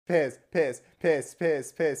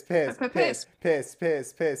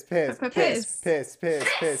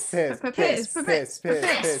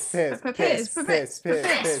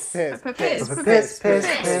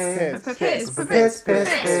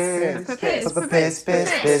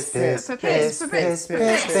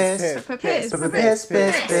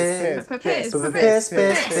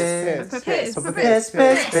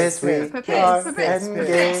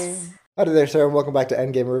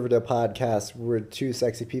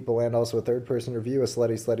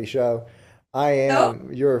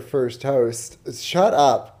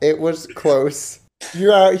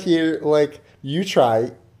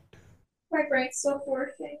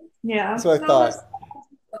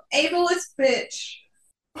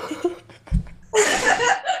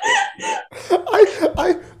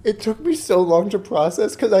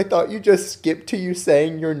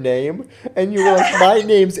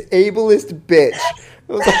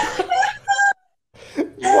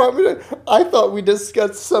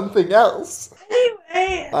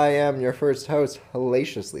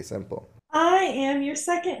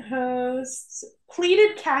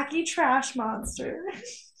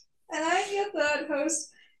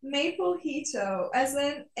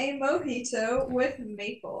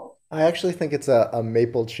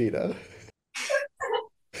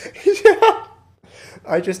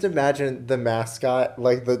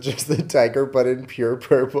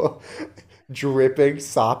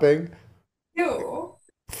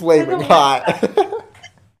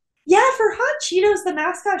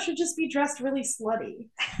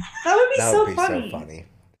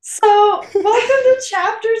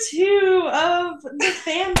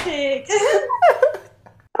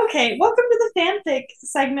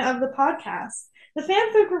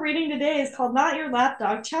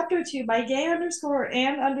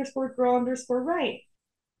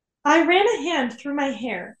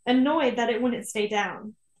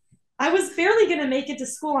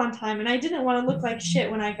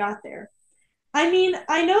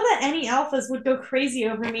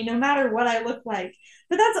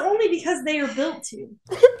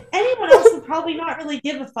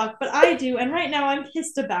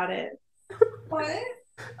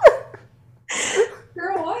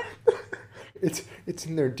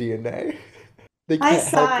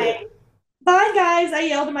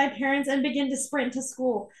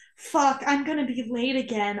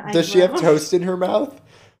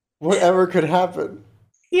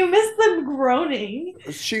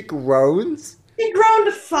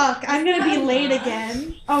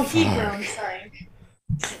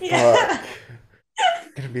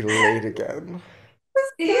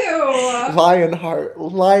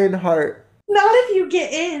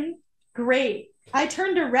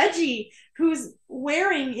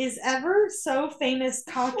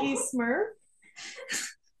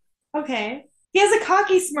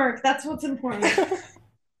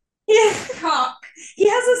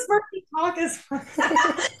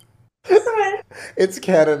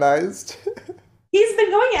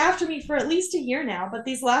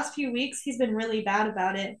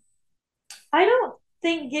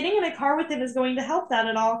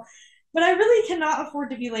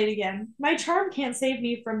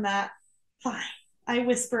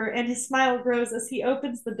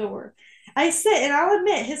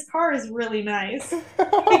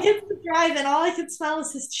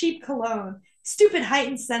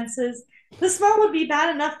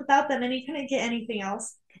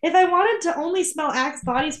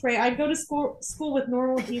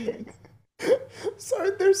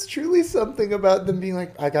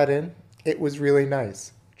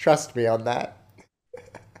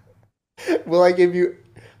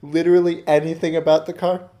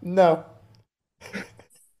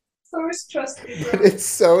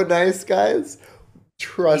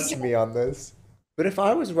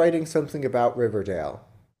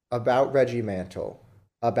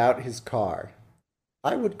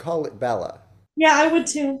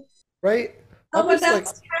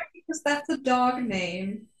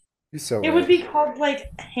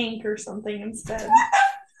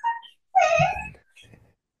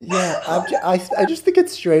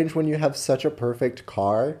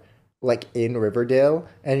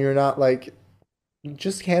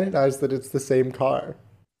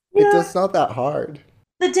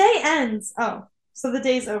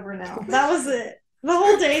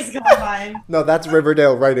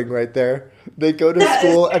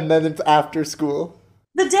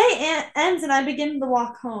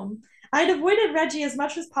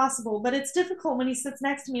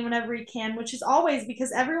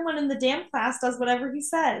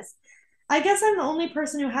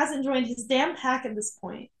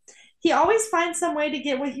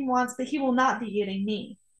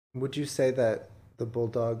Would you say that the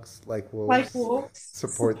bulldogs, like Like wolves, wolves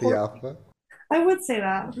support the support. alpha? I would say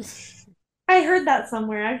that. I heard that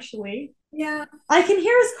somewhere actually. Yeah. I can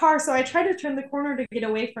hear his car, so I try to turn the corner to get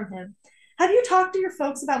away from him. Have you talked to your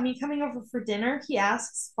folks about me coming over for dinner? He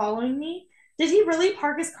asks, following me. Did he really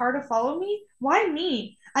park his car to follow me? Why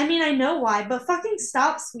me? I mean, I know why, but fucking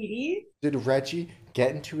stop, sweetie. Did Reggie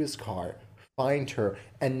get into his car, find her,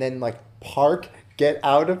 and then like park, get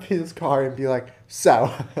out of his car, and be like,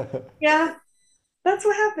 "So, Yeah, that's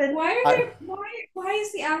what happened. Why are I they? Why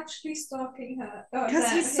is he actually stalking her? Oh, Because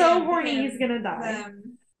them, he's so him, horny, him, he's gonna die.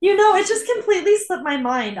 them. You know, it just completely slipped my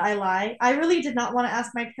mind. I lie. I really did not want to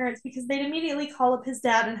ask my parents because they'd immediately call up his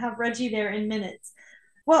dad and have Reggie there in minutes.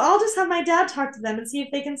 Well, I'll just have my dad talk to them and see if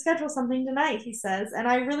they can schedule something tonight, he says, and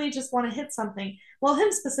I really just want to hit something. Well,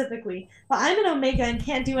 him specifically. But I'm an Omega and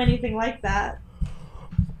can't do anything like that.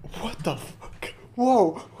 what the fuck?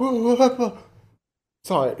 Whoa, whoa, whoa, whoa.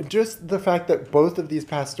 Sorry, just the fact that both of these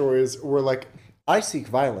past stories were like, I seek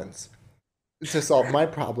violence to solve my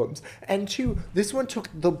problems. And two, this one took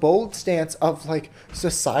the bold stance of like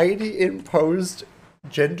society imposed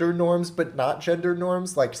gender norms, but not gender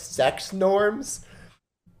norms, like sex norms.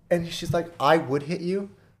 And she's like, I would hit you,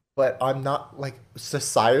 but I'm not like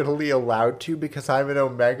societally allowed to because I'm an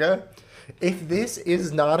Omega. If this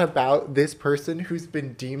is not about this person who's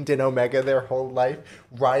been deemed an Omega their whole life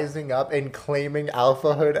rising up and claiming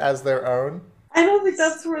alphahood as their own, I don't think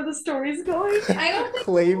that's where the story's going. I don't think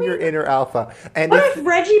claim your inner alpha. And What if if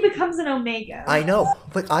Reggie becomes an Omega? I know,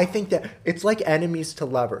 but I think that it's like enemies to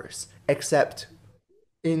lovers, except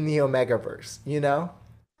in the Omega verse, you know?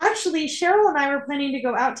 Actually, Cheryl and I were planning to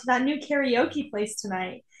go out to that new karaoke place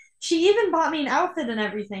tonight. She even bought me an outfit and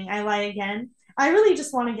everything. I lie again. I really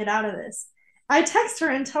just want to get out of this. I text her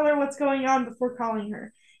and tell her what's going on before calling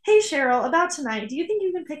her. Hey, Cheryl, about tonight. Do you think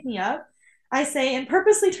you can pick me up? I say, and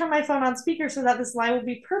purposely turn my phone on speaker so that this lie will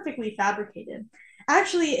be perfectly fabricated.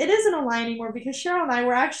 Actually, it isn't a lie anymore because Cheryl and I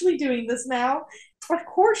were actually doing this now. Of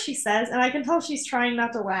course, she says, and I can tell she's trying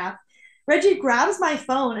not to laugh. Reggie grabs my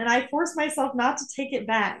phone and I force myself not to take it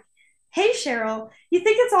back. Hey, Cheryl, you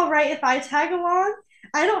think it's all right if I tag along?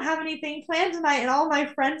 I don't have anything planned tonight and all my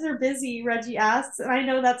friends are busy, Reggie asks, and I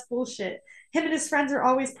know that's bullshit. Him and his friends are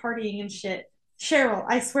always partying and shit. Cheryl,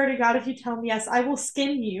 I swear to God, if you tell me yes, I will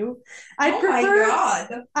skin you. I Oh my prefer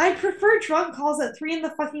god. I prefer drunk calls at 3 in the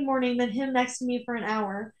fucking morning than him next to me for an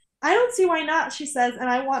hour. I don't see why not, she says, and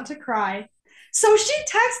I want to cry. So she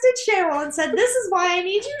texted Cheryl and said, "This is why I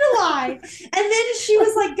need you to lie." And then she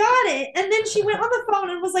was like, "Got it." And then she went on the phone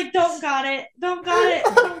and was like, "Don't got it. Don't got it.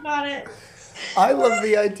 Don't got it." I love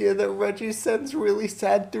the idea that Reggie sends really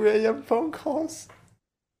sad 3 a.m. phone calls.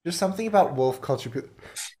 There's something about wolf culture.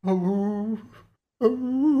 Oh,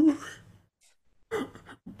 oh,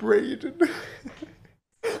 Braden,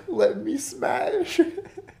 let me smash.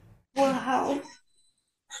 Wow.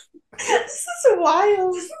 This is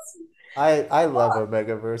wild. I love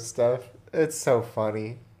Omegaverse stuff. It's so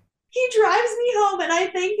funny. He drives me home and I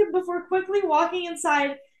thank him before quickly walking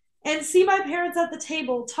inside and see my parents at the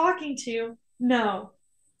table talking to. No,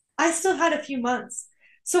 I still had a few months.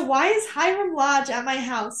 So why is Hiram Lodge at my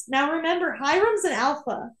house? Now remember, Hiram's an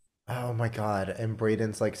alpha. Oh my god, and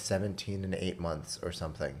Braden's like 17 and 8 months or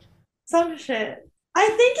something. Some shit. I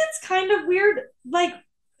think it's kind of weird. Like,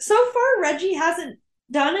 so far, Reggie hasn't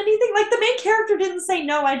done anything. Like, the main character didn't say,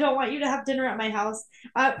 no, I don't want you to have dinner at my house.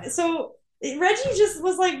 So Reggie just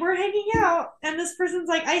was like, we're hanging out. And this person's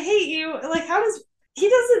like, I hate you. Like, how does he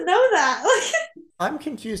doesn't know that? Like, I'm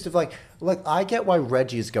confused of like I get why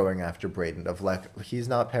Reggie's going after Braden of like he's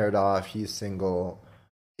not paired off, he's single.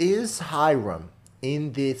 Is Hiram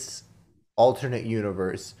in this alternate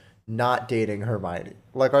universe not dating Hermione?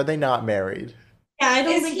 Like are they not married? yeah, I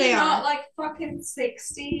don't Is think he they not are. like fucking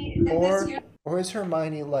 60 in this Or universe? or is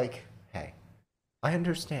Hermione like, "Hey, I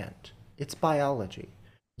understand. It's biology.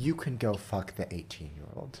 You can go fuck the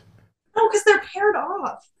 18-year-old." No, because they're paired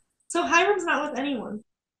off. So Hiram's not with anyone.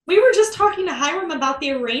 We were just talking to Hiram about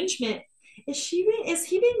the arrangement. Is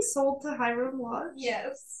he being sold to Hiram Lodge?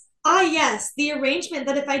 Yes. Ah, yes, the arrangement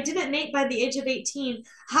that if I didn't mate by the age of 18,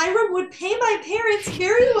 Hiram would pay my parents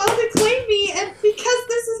very well to claim me, and because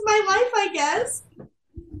this is my life, I guess.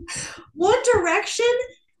 One Direction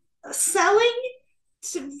selling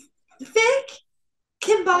to fic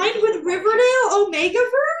combined with Riverdale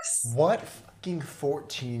Omegaverse? What fucking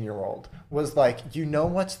 14-year-old was like, "You know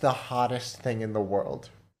what's the hottest thing in the world?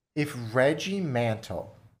 If Reggie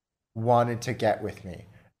Mantle wanted to get with me,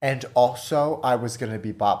 and also I was going to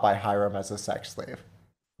be bought by Hiram as a sex slave."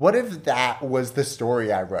 What if that was the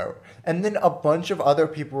story I wrote? And then a bunch of other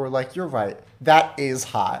people were like, "You're right. That is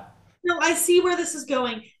hot." No, I see where this is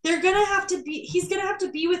going. They're gonna have to be. He's gonna have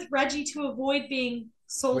to be with Reggie to avoid being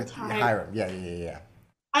soul With tied. Hiram. Yeah, yeah, yeah,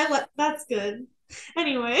 yeah. That's good.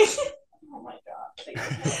 Anyway, Oh my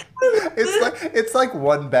god. It's like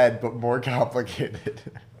one bed but more complicated.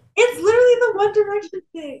 it's literally the One Direction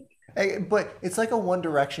thing. But it's like a One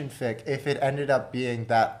Direction fic if it ended up being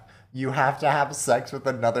that you have to have sex with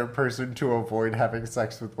another person to avoid having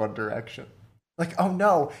sex with One Direction. Like, oh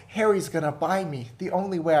no, Harry's gonna buy me. The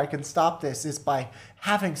only way I can stop this is by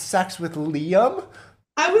having sex with Liam?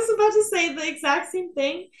 I was about to say the exact same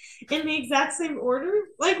thing in the exact same order,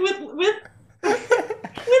 like with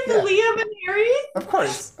Yeah, Liam and Harry. of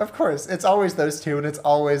course, of course. It's always those two and it's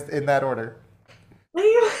always in that order.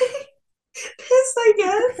 Anyway, piss, I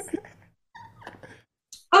guess.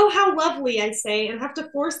 Oh, how lovely, I say, and have to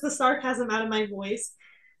force the sarcasm out of my voice.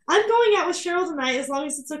 I'm going out with Cheryl tonight as long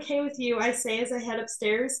as it's okay with you, I say as I head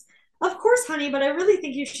upstairs. Of course, honey, but I really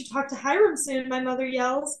think you should talk to Hiram soon, my mother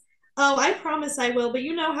yells. Oh, I promise I will, but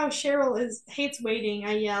you know how Cheryl is hates waiting,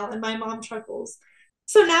 I yell, and my mom chuckles.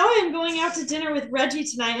 So now I am going out to dinner with Reggie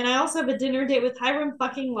tonight, and I also have a dinner date with Hiram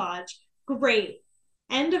fucking Lodge. Great.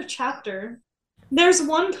 End of chapter. There's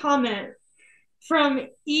one comment from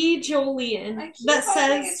E. Jolien I keep that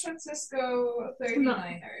hoping says it's Francisco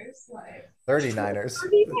 39ers. Like 39ers.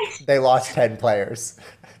 They lost 10 players.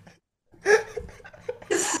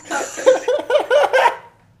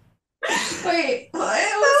 wait, what?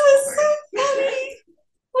 that was so funny.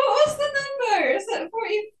 What was the number? Is that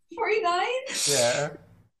 49? Yeah.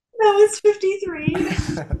 That was 53.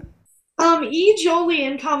 E.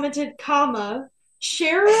 Jolien commented, comma,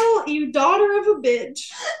 Cheryl, you daughter of a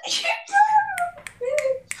bitch.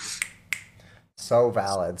 So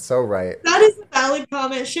valid, so right. That is a valid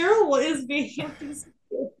comment. Cheryl is being a piece of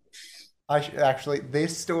shit. Actually,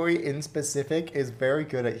 this story in specific is very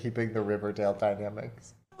good at keeping the Riverdale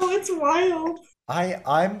dynamics. Oh, it's wild.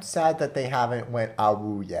 I'm sad that they haven't went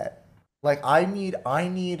awu yet. Like I need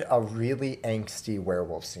a really angsty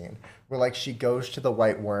werewolf scene where like she goes to the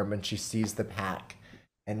white worm and she sees the pack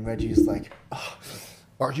and Reggie's like, oh,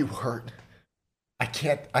 "Are you hurt? I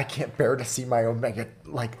can't bear to see my Omega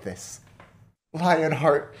like this."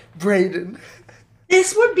 Lionheart, Brayden.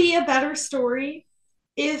 This would be a better story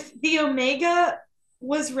if the Omega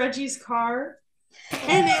was Reggie's car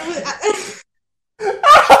and it was. What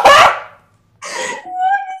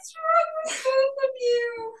is wrong with both of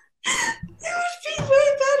you? It would be way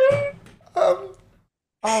better. Oh,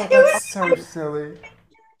 It that's was so silly.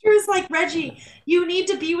 It was like, Reggie, you need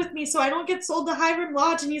to be with me so I don't get sold to Hiram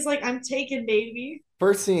Lodge. And he's like, I'm taken, baby.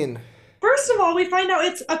 First scene. First of all, we find out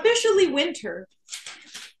it's officially winter,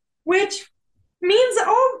 which means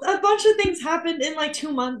a bunch of things happened in like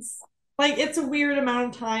 2 months. Like, it's a weird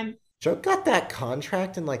amount of time. Joe got that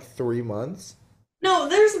contract in like 3 months. No,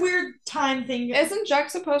 there's a weird time thing. Isn't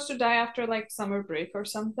Jack supposed to die after like summer break or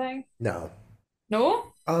something? No.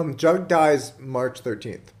 No? Jug dies March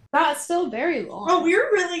 13th. That's still very long. Oh,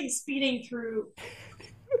 we're really speeding through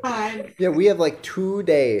time. Yeah, we have like 2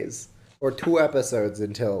 days or 2 episodes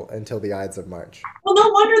until the Ides of March. Well, no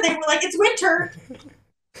wonder they were like, it's winter.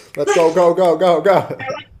 Let's go, go, go, go, go.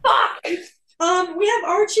 Fuck! We have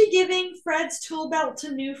Archie giving Fred's tool belt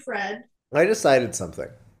to new Fred. I decided something.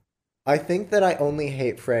 I think that I only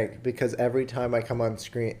hate Frank because every time I come on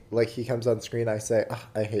screen, like he comes on screen, I say, oh,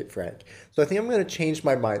 I hate Frank. So I think I'm going to change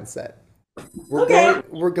my mindset.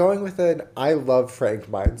 We're going with an I love Frank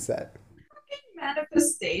mindset.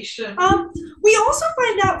 Manifestation. We also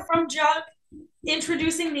find out from Jug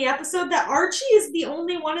introducing the episode that Archie is the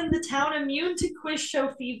only one in the town immune to quiz show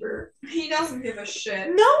fever. He doesn't give a shit.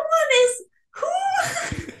 No one is who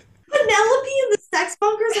Penelope and the sex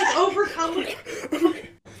bunkers have overcome.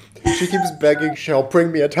 She keeps begging Shell,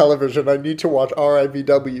 bring me a television. I need to watch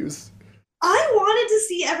RIVWs. I wanted to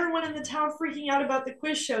see everyone in the town freaking out about the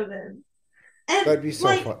quiz show then. And That'd be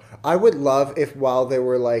so fun. I would love if while they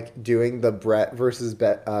were like doing the Brett versus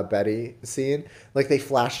Betty scene, like they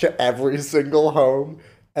flashed to every single home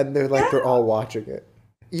and they're like they're all watching it.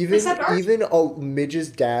 Even Midge's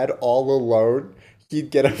dad all alone,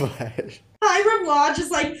 he'd get a flash. Hiram Lodge is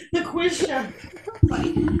like the quiz show.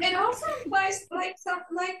 It also implies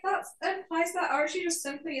that Archie just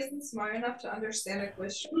simply isn't smart enough to understand a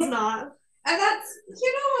quiz show. He's not. And that's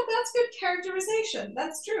that's good characterization.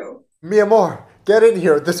 That's true. Mi amor, get in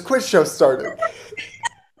here. This quiz show started.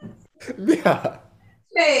 Yeah.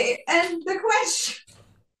 Okay, and the question.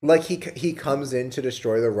 Like he comes in to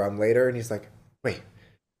destroy the rum later, and he's like, "Wait,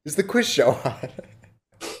 is the quiz show on?"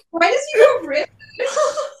 Why does he go rip?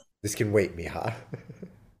 This can wait, Mija.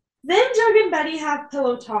 Then Jug and Betty have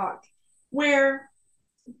pillow talk, where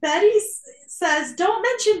Betty says, "Don't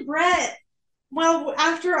mention Brett." Well,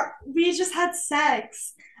 after we just had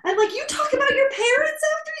sex, I'm like, "You talk about your parents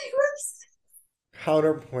after you have sex?"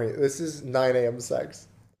 Counterpoint. This is 9 a.m. sex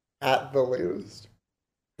at the latest.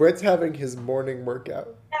 Brett's having his morning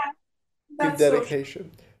workout. Yeah, Give That's so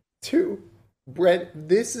dedication. Two, Brett,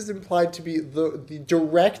 this is implied to be the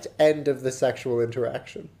direct end of the sexual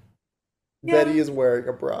interaction. Betty yeah. is wearing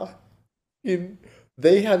a bra. In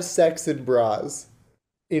They have sex in bras.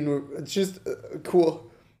 It's just cool.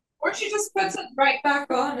 Or she just puts it right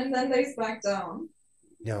back on and then lays back down.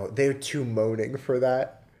 No, they're too moaning for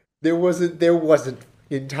that. There wasn't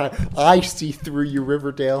in time. I see through you,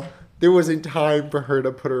 Riverdale. There wasn't time for her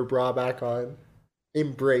to put her bra back on.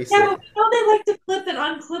 Embrace Yeah, it. but we know they like to clip and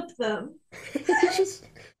unclip them. It's just,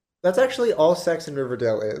 that's actually all sex in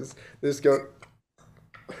Riverdale is. They just go,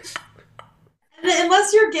 And then,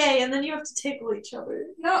 unless you're gay, and then you have to tickle each other.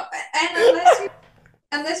 No, and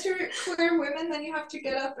unless you're queer women, then you have to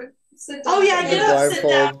get up and sit down. Oh yeah, get up, sit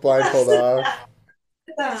down. blindfold Sit off.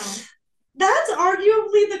 down. That's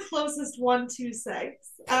arguably the closest one to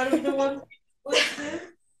sex out of the ones we listed.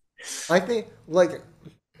 I think like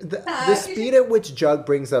the Uh, speed at which Jug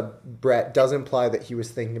brings up Brett does imply that he was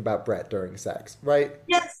thinking about Brett during sex, right?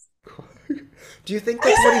 Yes. Do you think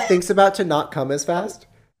that's what he thinks about to not come as fast?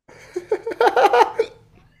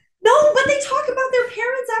 No, but they talk about their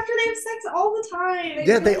parents after they have sex all the time.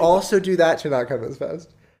 Yeah, they also do that to not come as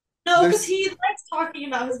fast. No, There's- because he likes talking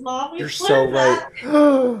about his mom. You're We've so learned right.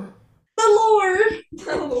 that. The Lord.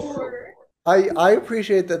 the Lord. I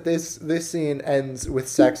appreciate that this scene ends with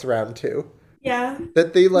sex round two. Yeah.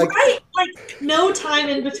 That they like Right? Like, no time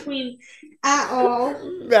in between at all.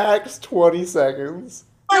 max 20 seconds.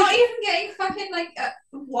 Not Like, even getting fucking like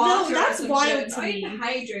water. No, that's or some wild shit. to Not me. even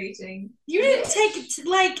hydrating. you didn't take it to,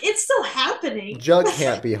 like, it's still happening. Jug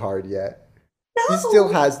can't be hard yet. He No.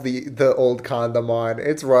 still has the old condom on.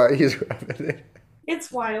 It's right. He's rubbing it.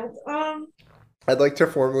 It's wild. I'd like to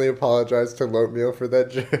formally apologize to Loatmeal for that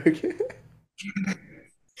joke.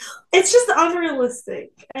 It's just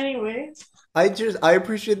unrealistic. Anyway. I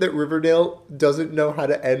appreciate that Riverdale doesn't know how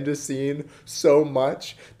to end a scene so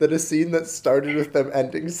much that a scene that started with them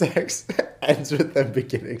ending sex ends with them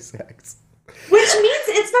beginning sex. Which means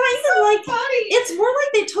it's not even like Funny. it's more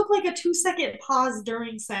like they took like a 2-second pause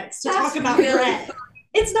during sex to That's talk about really Brett.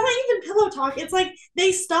 It's not even pillow talk. It's like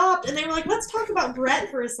they stopped and they were like, let's talk about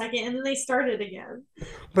Brett for a second, and then they started again.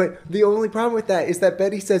 But the only problem with that is that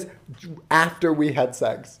Betty says after we had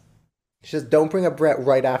sex. She says, don't bring up Brett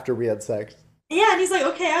right after we had sex. Yeah, and he's like,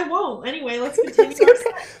 okay, I won't. Anyway, let's continue our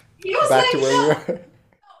sex. He was Back like, to where no, we were.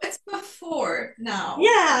 it's before now.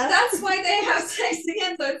 Yeah. That's why they have sex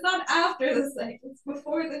again, so it's not after the sex, it's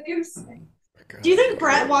before the new sex. Do you think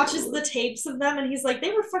Brett watches the tapes of them and he's like,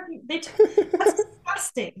 they were fucking that's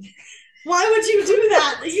disgusting. Why would you do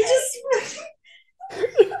that? You just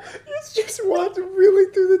He's just walking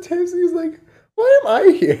really through the tapes and he's like, why am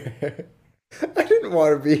I here? I didn't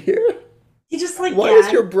want to be here. he just like Why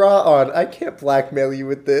is your bra on? I can't blackmail you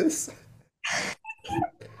with this.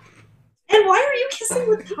 And why are you kissing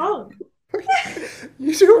with tongue?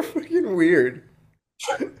 You two are fucking weird.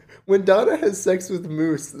 When Donna has sex with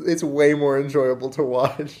Moose, it's way more enjoyable to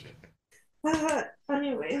watch.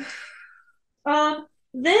 Anyway.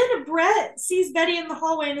 Then Brett sees Betty in the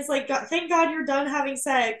hallway and is like, thank God you're done having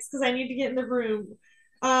sex because I need to get in the room.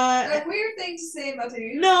 A weird thing to say about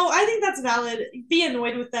you. No, I think that's valid. Be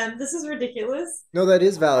annoyed with them. This is ridiculous. No, that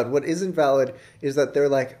is valid. What isn't valid is that they're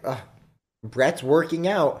like, Brett's working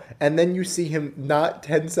out, and then you see him not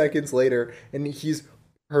 10 seconds later, and he's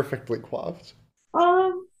perfectly coiffed.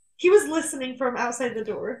 He was listening from outside the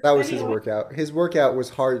door. That was his workout. His workout was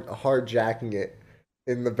hard jacking it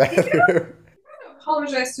in the bathroom.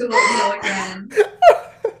 Apologize to Loatmeal again.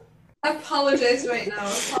 Apologize right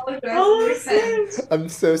now. Apologize. Repent. I'm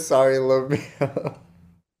so sorry, love me.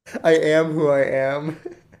 I am who I am.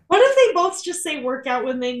 What if they both just say workout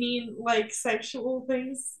when they mean like sexual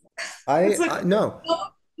things? No.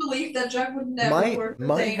 Believe that Jack would never work with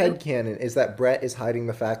My Dana. headcanon is that Brett is hiding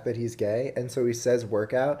the fact that he's gay, and so he says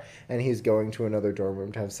workout, and he's going to another dorm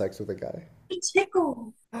room to have sex with a guy.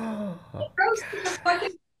 Tickle. Gross is the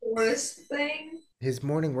fucking worst thing. His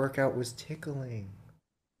morning workout was tickling.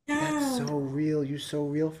 Yeah. That's so real. You so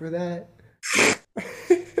real for that.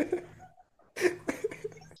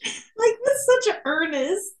 Like that's such an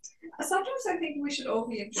earnest. Sometimes I think we should all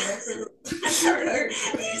be in jail for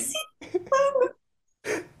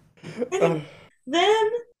Uh, Then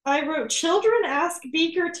I wrote, children ask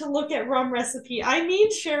Beaker to look at rum recipe. I mean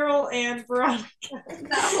Cheryl and Veronica.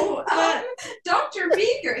 No, But Dr.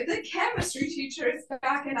 Beaker, the chemistry teacher, is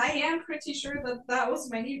back, and I am pretty sure that that was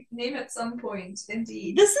my name at some point,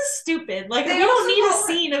 indeed. this is stupid. Like, They we don't also need a call it-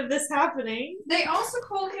 scene of this happening. They also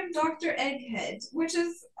call him Dr. Egghead, which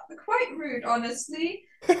is quite rude, honestly.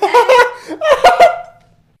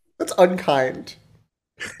 That's unkind.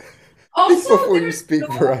 Also, Before you speak,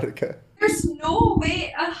 Veronica. there's no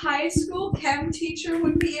way a high school chem teacher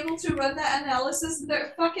would be able to run that analysis in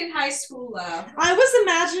their fucking high school lab. I was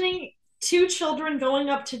imagining two children going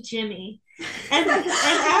up to Jimmy and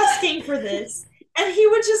asking for this. And he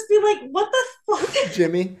would just be like, what the fuck?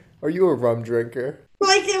 Jimmy, are you a rum drinker?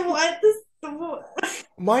 Like, what?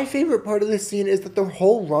 My favorite part of this scene is that the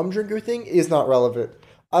whole rum drinker thing is not relevant.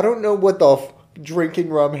 I don't know what the drinking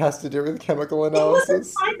rum has to do with chemical It was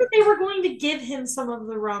analysis. fine that they were going to give him some of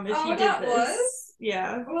the rum if he did that this. was?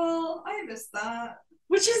 Yeah. Well, I missed that.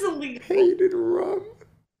 Which is illegal. Hated rum.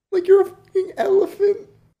 Like you're a fucking elephant.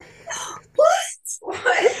 What? What?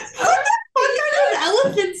 What kind of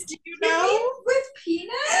elephants do you You know? mean with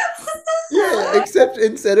peanuts? Yeah, except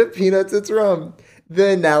instead of peanuts, it's rum.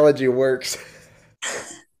 The analogy works.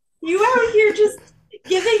 You out here just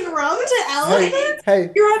giving rum to elephants? Hey,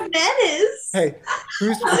 You're a menace. hey,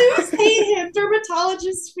 who's Zoos hate him.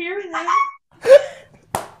 Dermatologists fear him.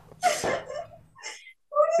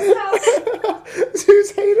 What is that?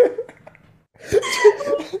 Zeus hater?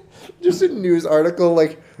 Just a news article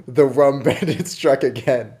like the rum bandit struck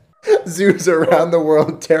again. Zoos around the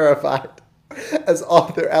world terrified as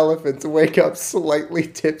all their elephants wake up slightly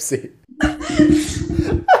tipsy.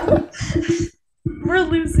 We're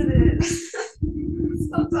losing it.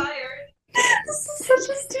 So tired. This is such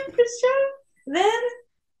a stupid show.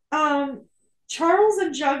 Then, Charles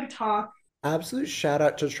and Jug talk. Absolute shout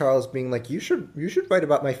out to Charles being like, you should write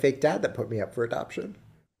about my fake dad that put me up for adoption.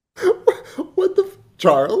 What the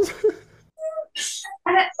Charles?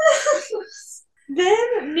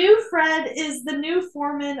 Then, new Fred is the new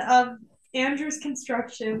foreman of Andrew's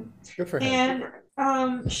construction, Good for him.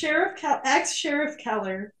 and ex-Sheriff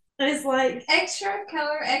Keller is like Ex-Sheriff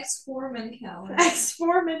Keller, ex-Foreman Keller.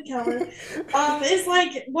 ex-foreman Keller is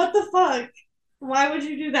like, what the fuck? Why would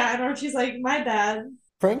you do that? And Archie's like, my bad.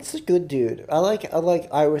 Frank's a good dude.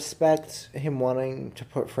 I respect him wanting to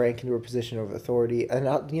put Frank into a position of authority. And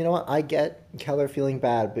you know what? I get Keller feeling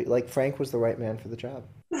bad, but like Frank was the right man for the job.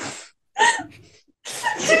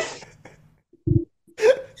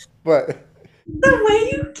 But The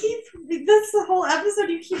way you keep that's the whole episode,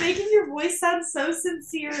 you keep making your voice sound so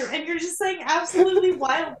sincere and you're just saying absolutely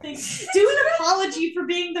wild things. Do an apology for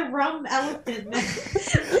being the rum elephant.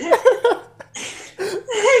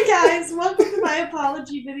 Hey guys, welcome to my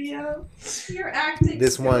apology video. You're acting.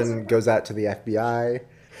 this skills one are- goes out to the FBI.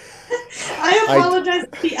 I apologize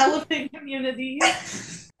to the elephant community.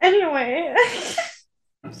 Anyway,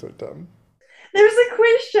 I'm so dumb. there's a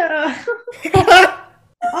quiz show.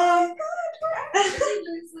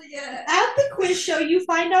 Yeah. At the quiz show, you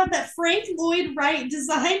find out that Frank Lloyd Wright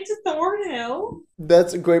designed Thornhill.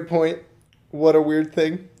 That's a great point. What a weird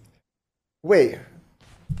thing. Wait.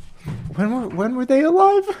 When were they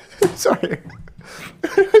alive? Sorry.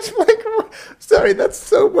 It's like, sorry, that's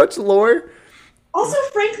so much lore. Also,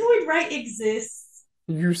 Frank Lloyd Wright exists.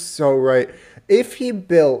 You're so right. If he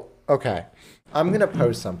built... Okay, I'm going to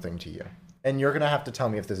pose something to you, and you're going to have to tell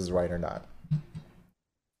me if this is right or not.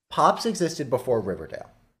 Pops existed before Riverdale.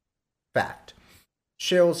 Fact.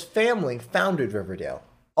 Cheryl's family founded Riverdale.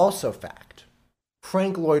 Also fact.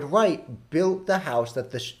 Frank Lloyd Wright built the house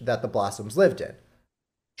that the Blossoms lived in.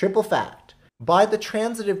 Triple fact. By the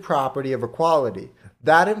transitive property of equality,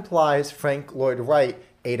 that implies Frank Lloyd Wright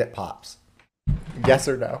ate at Pops. Yes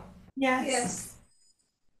or no? Yes.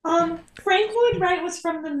 Frank Lloyd Wright was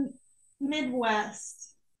from the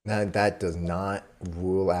Midwest. That does not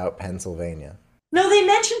rule out Pennsylvania. No, they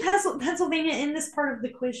mentioned Pennsylvania in this part of the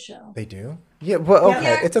quiz show. They do? Yeah, but okay,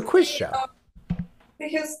 Yeah. it's a quiz show.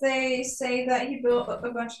 Because they say that he built a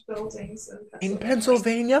bunch of buildings In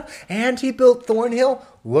Pennsylvania? And he built Thornhill?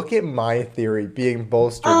 Look at my theory being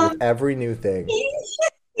bolstered with every new thing.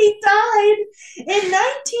 He died in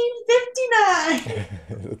 1959.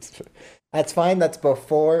 That's fine. That's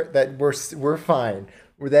before that. We're fine.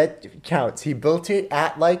 That counts. He built it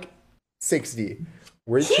at like 60.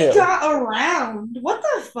 We're He chill. got around. What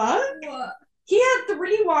the fuck? What? He had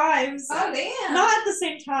 3 wives. Oh damn! Not at the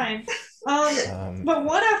same time. But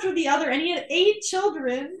one after the other, and he had 8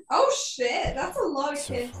 children, Oh shit! That's a lot of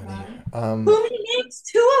so kids, funny. man. whom he named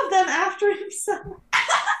 2 of them after himself.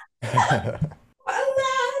 What a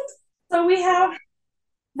lad! So we have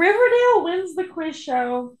Riverdale wins the quiz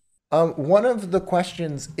show. One of the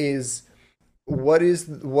questions is what is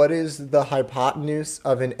the hypotenuse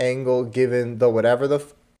of an angle given the whatever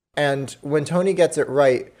and when Tony gets it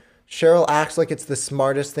right, Cheryl acts like it's the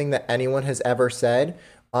smartest thing that anyone has ever said.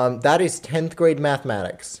 That is 10th grade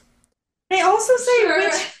mathematics. They also say Sure.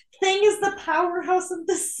 which thing is the powerhouse of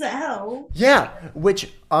the cell. Yeah,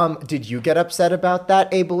 which did you get upset about that,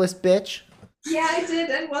 ableist bitch? Yeah, I did.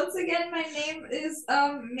 And once again, my name is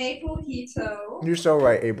Maplejito. You're so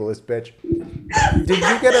right, ableist bitch. Did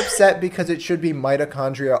you get upset because it should be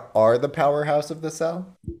mitochondria are the powerhouse of the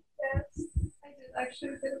cell? Yes, I did actually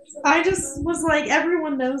get upset. I just was like,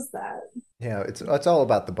 everyone knows that. Yeah, it's all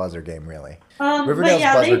about the buzzer game, really. But Riverdale's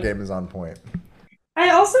yeah, buzzer game is on point.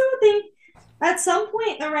 I also think at some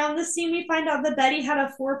point around this scene, we find out that Betty had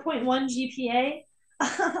a 4.1 GPA.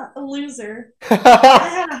 A loser. I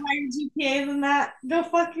had a higher GPA than that. Go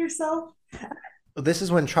fuck yourself. This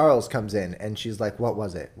is when Charles comes in and she's like, "What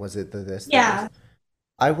was it? Was it this?" Yeah.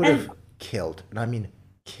 I would have killed, and I mean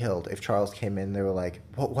killed, if Charles came in. They were like,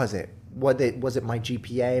 "What was it? Was it my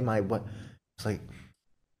GPA? My what?" It's like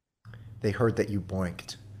they heard that you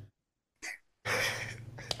boinked.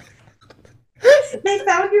 They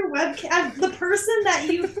found your webcam. The person that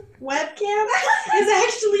you webcam is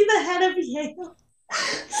actually the head of Yale.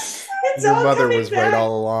 It's Your all mother coming was back. right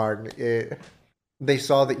all along. They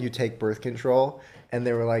saw that you take birth control, and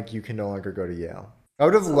they were like, "You can no longer go to Yale." I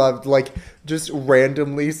would have loved, like, just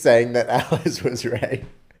randomly saying that Alice was right.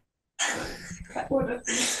 That would have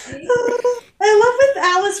been sweet. I love if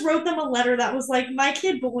Alice wrote them a letter that was like, "My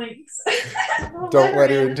kid boinks." Don't let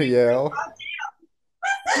her into Yale.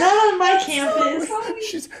 Not on my campus.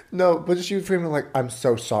 But she would frame it like, "I'm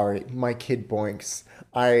so sorry, my kid boinks.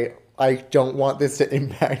 I don't want this to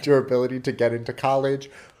impact your ability to get into college.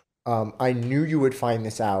 I knew you would find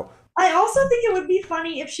this out." I also think it would be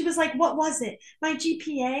funny if she was like, "What was it? My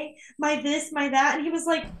GPA? My this? My that?" And he was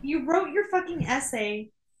like, "You wrote your fucking essay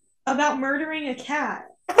about murdering a cat.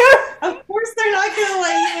 Of course they're not gonna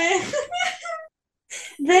let you in."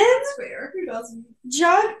 Then That's fair. Who doesn't?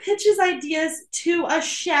 Jug pitches ideas to a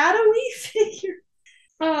shadowy figure.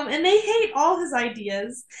 And they hate all his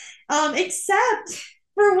ideas, except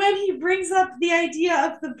for when he brings up the idea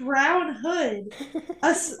of the brown hood,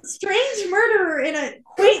 a strange murderer in a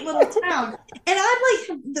quaint little town. And I'm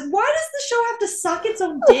like, why does the show have to suck its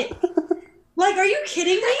own dick? Like, are you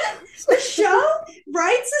kidding me? The show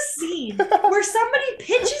writes a scene where somebody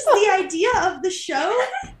pitches the idea of the show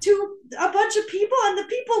to a bunch of people, and the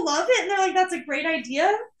people love it, and they're like, "That's a great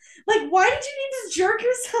idea." Like, why did you need to jerk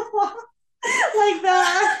yourself off like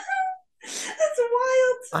that? That's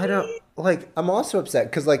wild to I don't me. like. I'm also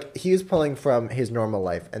upset because like he is pulling from his normal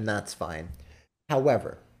life, and that's fine.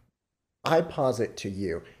 However, I posit to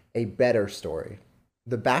you a better story.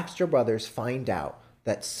 The Baxter brothers find out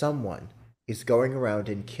that someone is going around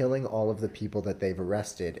and killing all of the people that they've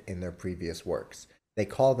arrested in their previous works. They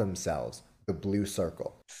call themselves the Blue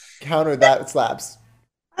Circle. Counter that, slaps.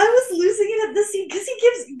 I was losing it at this scene because he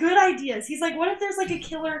gives good ideas. He's like, what if there's like a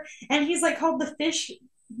killer and he's like called the fish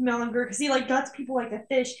monger because he like guts people like a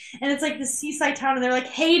fish, and it's like the seaside town and they're like,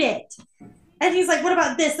 hate it. And he's like, what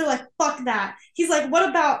about this? They're like, fuck that. He's like, what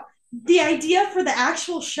about the idea for the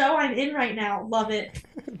actual show I'm in right now? Love it.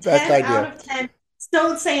 Best 10 idea. out of 10.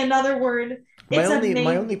 Don't say another word. My It's only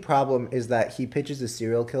amazing. problem is that he pitches a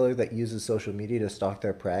serial killer that uses social media to stalk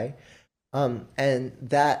their prey. And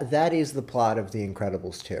that is the plot of The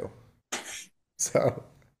Incredibles 2. So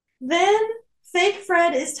Then fake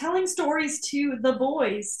Fred is telling stories to the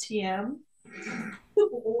boys, TM. The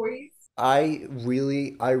boys. I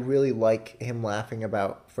really like him laughing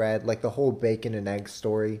about Fred, like the whole bacon and egg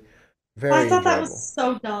story. Very I thought that enjoyable. was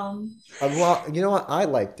so dumb. Well, you know what? I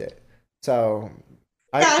liked it. So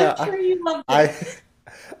Yeah, I'm sure you loved it.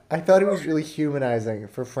 I thought it was really humanizing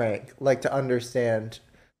for Frank, like to understand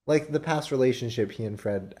like the past relationship he and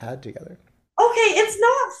Fred had together. Okay, it's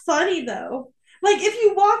not funny though. Like if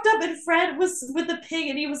you walked up and Fred was with the pig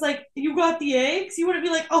and he was like, "You got the eggs," you wouldn't be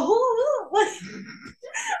like, "Oh," like.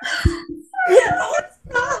 No, it's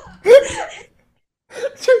not.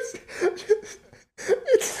 Just,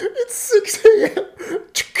 it's 6 a.m.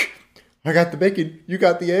 I got the bacon. You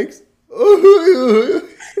got the eggs.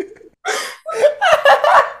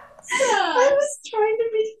 I was trying to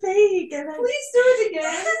be fake, and Please do it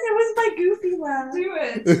again. it was my goofy laugh. Do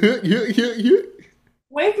it.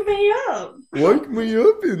 Wake me up, Wake me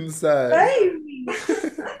up inside. baby.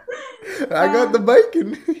 I got the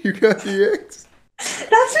bacon. You got the eggs.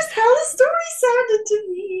 That's just how the story sounded to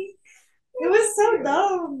me. It was so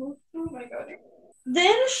dumb. Oh my god.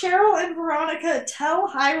 Then Cheryl and Veronica tell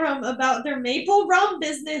Hiram about their maple rum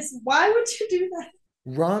business. Why would you do that?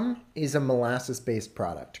 Rum is a molasses-based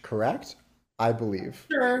product, correct? I believe.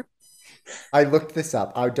 Sure. I looked this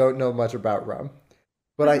up. I don't know much about rum,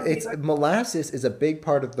 but it's molasses is a big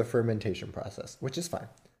part of the fermentation process, which is fine.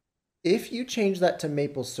 If you change that to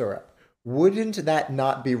maple syrup, wouldn't that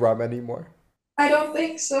not be rum anymore? I don't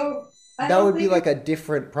think so. I That don't would be think like a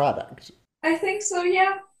different product. I think so,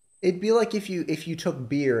 yeah. It'd be like if you took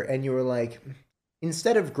beer and you were like,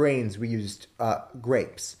 instead of grains, we used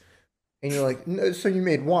grapes. And you're like, no, so you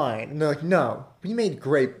made wine. And they're like, no, we made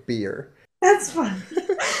grape beer. That's fun.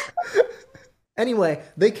 Anyway,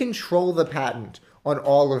 they control the patent on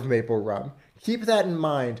all of maple rum. Keep that in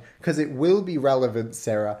mind, because it will be relevant,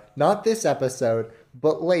 Sarah. Not this episode,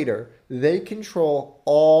 but later. They control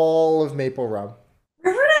all of maple rum.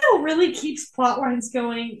 Riverdale really keeps plot lines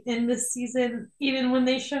going in this season, even when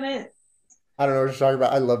they shouldn't. I don't know what you're talking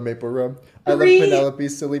about. I love maple rum. I love Three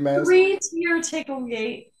Penelope's silly mask. 3-tier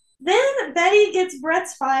Ticklegate. Then Betty gets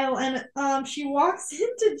Brett's file and she walks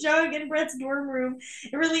into Jug in Brett's dorm room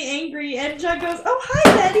really angry, and Jug goes, "Oh,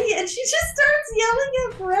 hi Betty," and she just starts yelling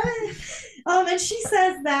at Brett. And she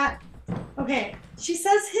says that she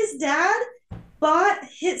says his dad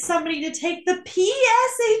hit somebody to take the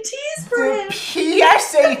PSATs for him.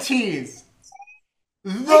 PSATs!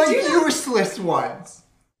 The useless ones!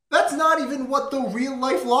 That's not even what the real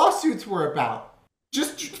life lawsuits were about.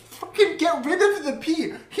 Just fucking get rid of the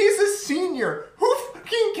P. He's a senior. Who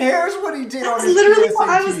fucking cares what he did on his literally PSAT? what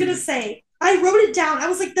I was gonna say. I wrote it down. I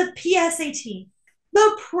was like, the PSAT.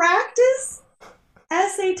 The practice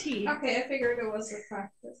SAT. Okay, I figured it was a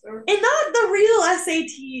practice. And not the real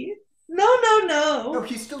SAT. No. No,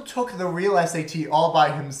 he still took the real SAT all by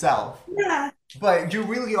himself. Yeah. But you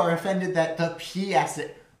really are offended that the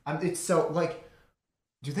PSAT... it's so, like...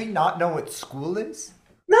 Do they not know what school is?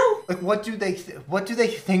 No. Like, what do they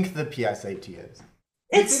think the PSAT is?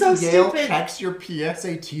 It's so Yale stupid. checks your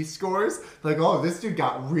PSAT scores? Like, oh, this dude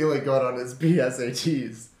got really good on his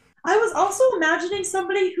PSATs. I was also imagining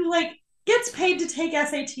somebody who, like, gets paid to take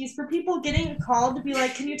SATs for people getting a call to be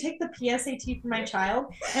like, can you take the PSAT for my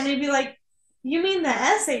child? And they'd be like, you mean the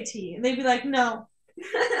SAT? And they'd be like, no,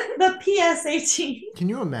 the PSAT. Can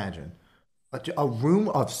you imagine a room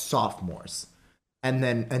of sophomores, and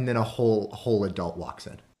then a whole adult walks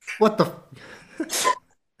in? What the?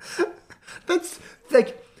 That's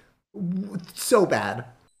like so bad.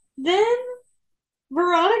 Then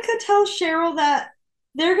Veronica tells Cheryl that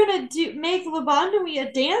they're gonna make Labondoui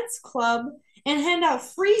a dance club and hand out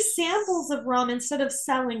free samples of rum instead of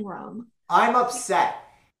selling rum. I'm upset.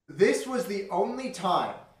 This was the only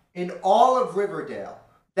time in all of Riverdale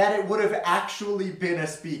that it would have actually been a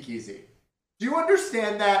speakeasy. Do you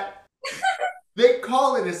understand that? They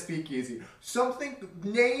call it a speakeasy. Something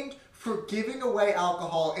named for giving away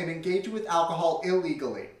alcohol and engaging with alcohol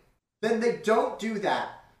illegally. Then they don't do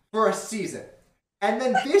that for a season. And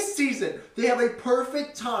then this season, they have a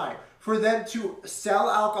perfect time for them to sell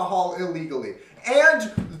alcohol illegally.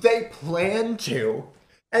 And they plan to.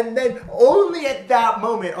 And then only at that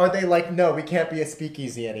moment are they like, no, we can't be a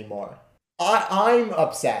speakeasy anymore. I'm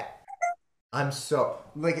upset. I'm so,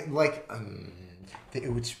 it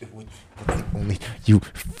would only, you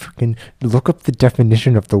fucking look up the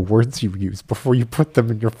definition of the words you use before you put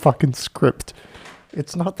them in your fucking script.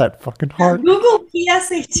 It's not that fucking hard. Google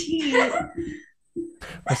PSAT.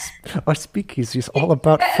 A speakeasy is all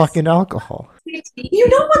about fucking alcohol. You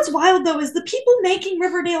know what's wild though is the people making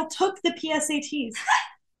Riverdale took the PSATs.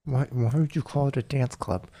 Why would you call it a dance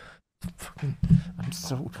club? Fucking,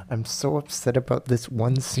 I'm so upset about this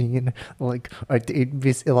one scene. Like I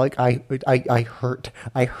hurt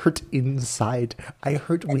inside. I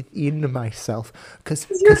hurt within myself. It's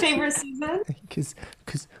your favorite season? Because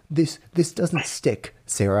this doesn't stick,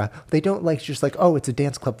 Sarah. They don't just like, oh, it's a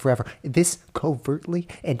dance club forever. This covertly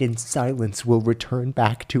and in silence will return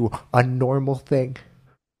back to a normal thing.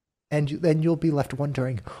 And then you'll be left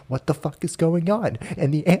wondering, what the fuck is going on?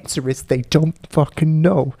 And the answer is they don't fucking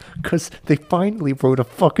know. Because they finally wrote a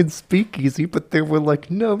fucking speakeasy, but they were like,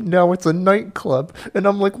 no, now it's a nightclub. And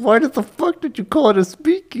I'm like, why the fuck did you call it a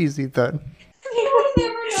speakeasy then? You will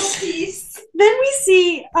never know peace. Then we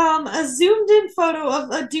see a zoomed in photo of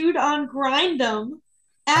a dude on Grind'em.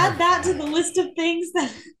 Add that to the list of things that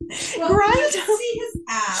Grind'em. See his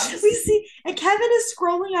abs. We see, and Kevin is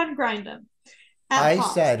scrolling on Grind'em. I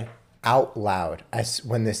said out loud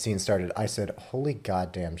when this scene started, I said, holy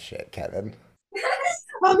goddamn shit, Kevin.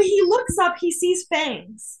 He looks up, he sees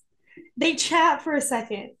Fangs. They chat for a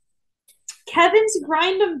second. Kevin's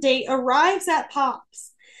Grind'em date arrives at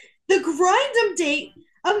Pops. The Grind'em date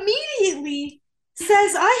immediately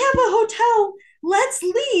says, I have a hotel. Let's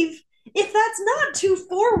leave if that's not too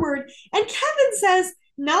forward. And Kevin says,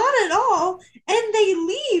 not at all. And they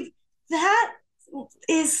leave. That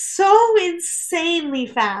is so insanely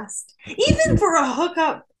fast. Even for a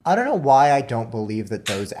hookup. I don't know why I don't believe that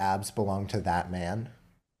those abs belong to that man.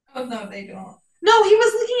 Oh no, they don't. No, he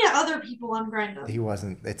was looking at other people on Grindr. He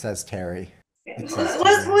wasn't. It says Terry. Maybe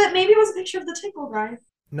it was a picture of the tickle guy.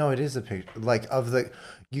 No, it is a picture. Like, of the...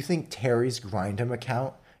 You think Terry's Grindr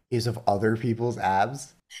account is of other people's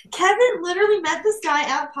abs? Kevin literally met this guy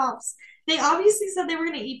at Pops. They obviously said they were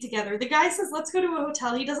going to eat together. The guy says, let's go to a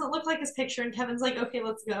hotel. He doesn't look like his picture, and Kevin's like, okay,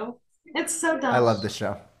 let's go. It's so dumb. I love this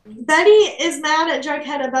show. Betty is mad at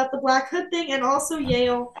Jughead about the Black Hood thing and also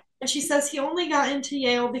Yale. And she says he only got into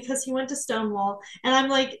Yale because he went to Stonewall. And I'm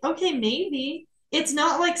like, okay, maybe. It's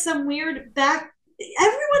not like some weird back.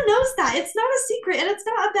 Everyone knows that. It's not a secret, and it's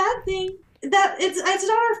not a bad thing. That it's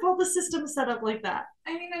not our fault the system's set up like that.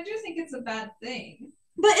 I mean, I do think it's a bad thing.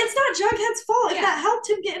 But it's not Jughead's fault if that helped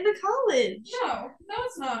him get into college. No,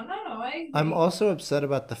 it's not. No, I agree. I'm also upset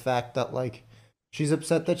about the fact that, like, she's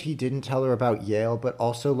upset that he didn't tell her about Yale, but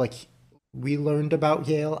also, like, we learned about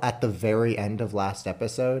Yale at the very end of last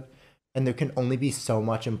episode, and there can only be so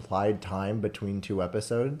much implied time between two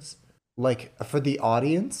episodes. Like, for the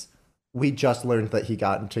audience, we just learned that he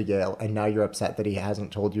got into Yale, and now you're upset that he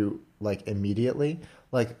hasn't told you, like, immediately.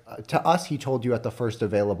 Like, to us, he told you at the first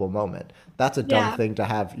available moment. That's a dumb thing to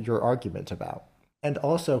have your argument about. And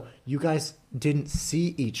also, you guys didn't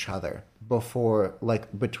see each other before,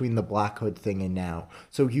 like, between the Black Hood thing and now.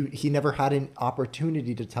 So he never had an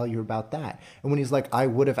opportunity to tell you about that. And when he's like, I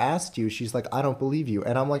would have asked you, she's like, I don't believe you.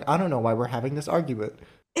 And I'm like, I don't know why we're having this argument.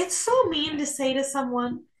 It's so mean to say to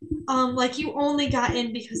someone, like, you only got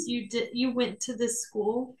in because you went to this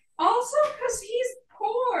school. Also, because he's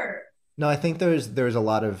poor. No, I think there's a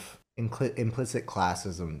lot of implicit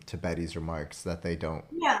classism to Betty's remarks that they don't.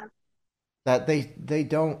 Yeah. That they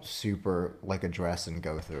don't super, like, address and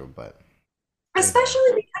go through, but...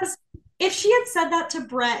 Especially because if she had said that to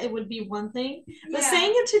Brett, it would be one thing. But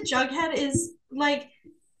saying it to Jughead is, like,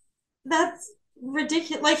 that's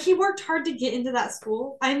ridiculous. Like, he worked hard to get into that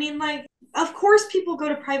school. I mean, like, of course people go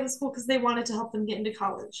to private school because they wanted to help them get into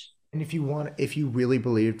college. And if you really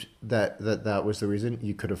believed that was the reason,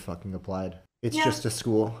 you could have fucking applied. It's just a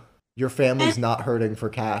school. Your family's not hurting for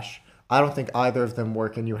cash. I don't think either of them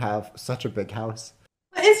work, and you have such a big house.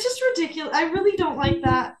 It's just ridiculous. I really don't like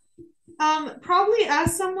that. Probably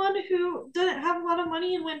as someone who didn't have a lot of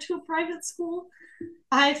money and went to a private school,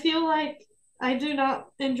 I feel like I do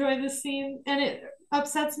not enjoy this scene, and it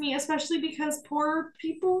upsets me, especially because poor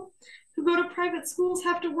people who go to private schools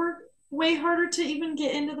have to work way harder to even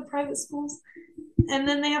get into the private schools, and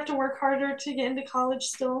then they have to work harder to get into college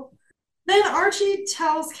still. Then Archie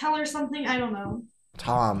tells Keller something, I don't know.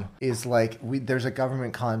 Tom is like, there's a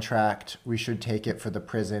government contract, we should take it for the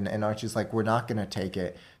prison, and Archie's like, we're not gonna take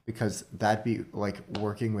it because that'd be like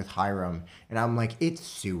working with Hiram. And I'm like, it's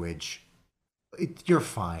sewage. You're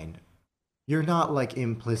fine. You're not, like,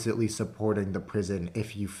 implicitly supporting the prison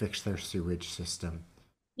if you fix their sewage system.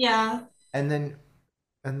 Yeah. And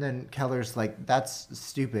then Keller's like, that's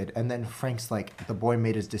stupid. And then Frank's like, the boy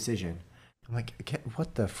made his decision. I'm like,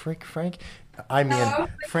 what the frick, Frank? I mean,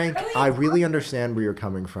 Frank, I really understand where you're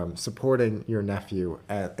coming from, supporting your nephew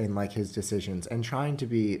in, like, his decisions and trying to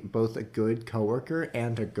be both a good coworker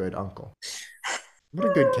and a good uncle. What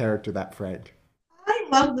a good character, that Frank. I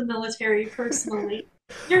love the military, personally.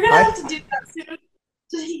 You're gonna have to do that soon.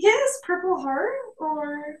 Did he get his Purple Heart,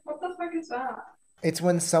 or what the fuck is that? It's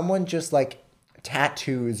when someone just, like,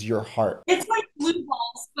 tattoos your heart. It's like blue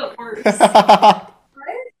balls, but worse.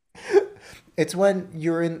 It's when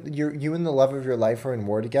you and the love of your life are in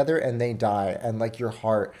war together and they die, and, like, your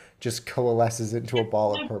heart just coalesces into a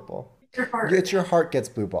ball of purple. It's your heart gets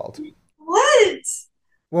blue balled. What?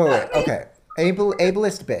 Wait, okay.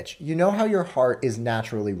 Ableist bitch. You know how your heart is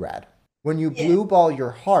naturally red? When you blue ball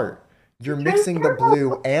your heart, you're mixing the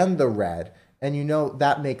blue and the red, and you know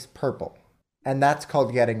that makes purple. And that's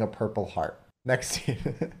called getting a purple heart. Next scene.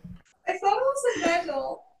 I thought it was a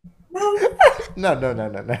medal. No.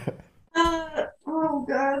 Oh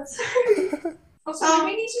god, sorry. Also, do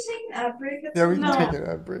we need to take an ad break? Yeah, we can take an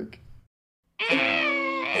ad break.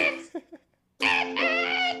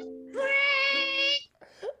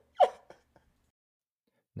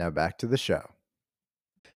 Now back to the show.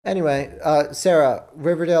 Anyway, Sarah,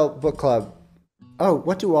 Riverdale Book Club. Oh,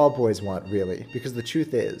 what do all boys want, really? Because the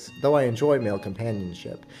truth is, though I enjoy male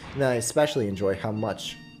companionship, and I especially enjoy how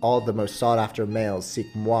much all the most sought-after males seek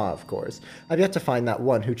moi, of course, I've yet to find that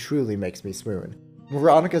one who truly makes me swoon.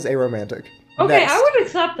 Veronica's aromantic. Okay, Next. I would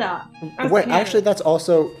accept that. as Wait, canon. actually, that's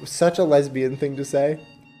also such a lesbian thing to say.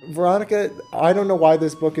 Veronica, I don't know why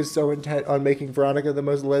this book is so intent on making Veronica the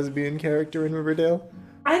most lesbian character in Riverdale.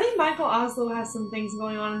 I think Michael Oslo has some things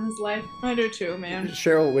going on in his life. I do too, man.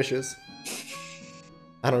 Cheryl wishes.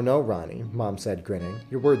 I don't know, Ronnie, Mom said, grinning.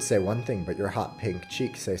 Your words say one thing, but your hot pink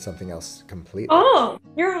cheeks say something else completely. Oh,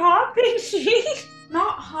 you're hot, pink cheeks.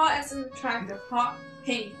 Not hot as in attractive, hot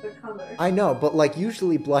pink, the color. I know, but like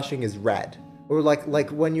usually blushing is red. Or like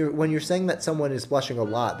when you're saying that someone is blushing a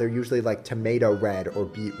lot, they're usually like tomato red or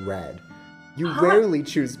beet red. You Hot- rarely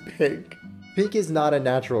choose pink. Pink is not a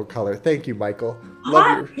natural color. Thank you, Michael.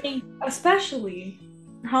 Hot pink, especially.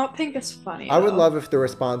 Hot pink is funny. I would though. love if the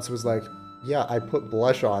response was like, yeah, I put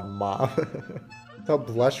blush on, Mom. That's how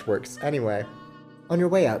blush works. Anyway, on your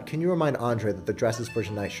way out, can you remind Andre that the dresses for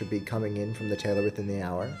tonight should be coming in from the tailor within the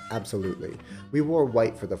hour? Absolutely. We wore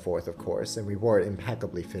white for the 4th, of course, and we wore it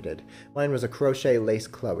impeccably fitted. Mine was a crochet lace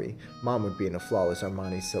Chloe. Mom would be in a flawless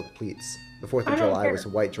Armani silk pleats. The 4th I of don't July care. was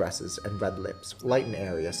white dresses and red lips, light and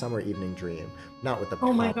airy, a summer evening dream. Not with the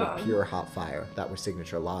Oh my pop God. of pure hot fire. That was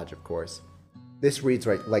Signature Lodge, of course. This reads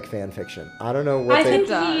like fan fiction. I don't know what I they... think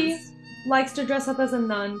he likes to dress up as a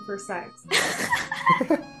nun for sex.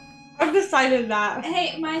 I've decided that.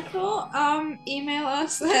 Hey, Michael, email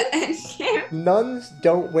us at endgame. Nuns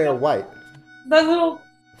don't wear white. The little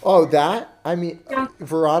Oh, that? I mean, Yeah.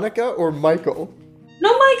 Veronica or Michael?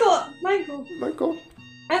 no, Michael. Michael?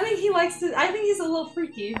 I think he likes to. I think he's a little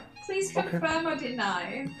freaky. Please Okay. confirm or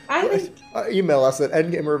deny. I think Email us at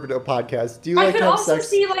Endgame Riverdale Podcast. Do you I like could to have also sex?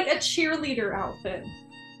 see like a cheerleader outfit.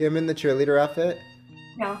 Him in the cheerleader outfit?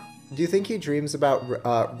 Yeah, Do you think he dreams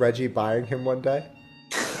about Reggie buying him one day?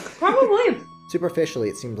 probably. Superficially,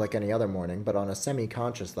 it seemed like any other morning, but on a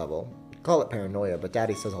semi-conscious level, call it paranoia, but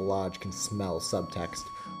Daddy says a lodge can smell subtext.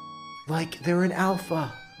 Like they're an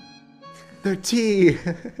alpha. They're T.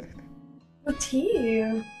 The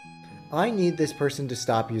tea. I need this person to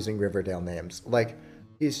stop using Riverdale names. Like,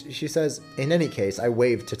 she says, in any case, I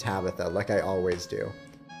waved to Tabitha like I always do.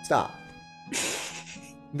 Stop.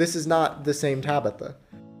 This is not the same Tabitha.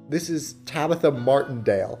 This is Tabitha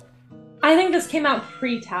Martindale. I think this came out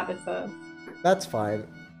pre-Tabitha. That's fine.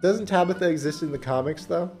 Doesn't Tabitha exist in the comics,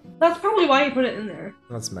 though? That's probably why he put it in there.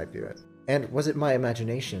 That might be it. And was it my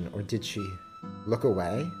imagination, or did she look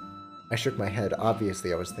away? I shook my head.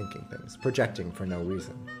 Obviously, I was thinking things, projecting for no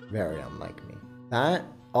reason. Very unlike me. That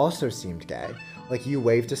also seemed gay. Like you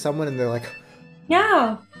wave to someone and they're like,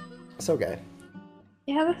 Yeah. so gay.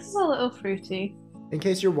 Yeah, this is a little fruity. In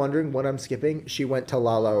case you're wondering what I'm skipping, she went to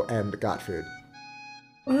Lalo and got food.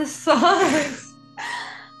 This sucks.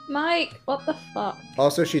 Mike, what the fuck?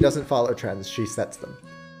 Also, she doesn't follow trends, she sets them.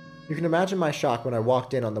 You can imagine my shock when I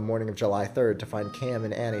walked in on the morning of July 3rd to find Cam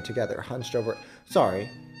and Annie together, hunched over... Sorry.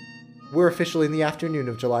 We're officially in the afternoon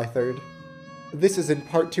of July 3rd. This is in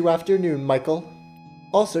part 2 afternoon, Michael.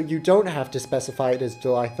 Also, you don't have to specify it as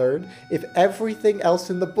July 3rd. If everything else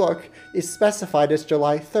in the book is specified as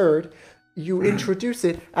July 3rd, you introduce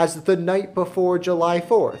it as the night before July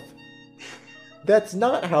 4th. That's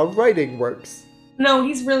not how writing works. No,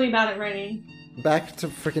 he's really bad at writing. Back to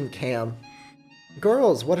frickin' Cam.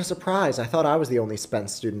 Girls, what a surprise. I thought I was the only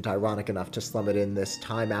Spence student ironic enough to slum it in this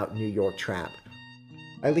time-out New York trap.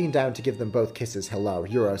 I leaned down to give them both kisses hello,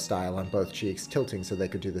 Euro style on both cheeks, tilting so they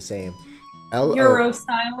could do the same. Euro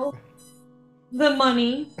style. The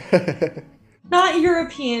money. Not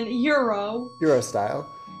European, Euro. Euro style.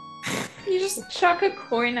 You just chuck a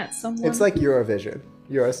coin at someone. It's like Eurovision.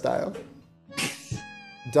 Euro style.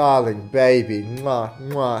 Darling, baby, mwah,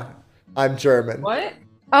 mwah. I'm German. What?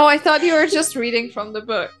 Oh, I thought you were just reading from the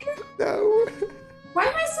book. No. Why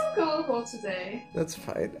am I so gullible today? That's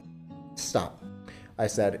fine. Stop. I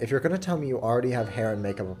said, if you're gonna tell me you already have hair and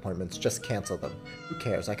makeup appointments, just cancel them. Who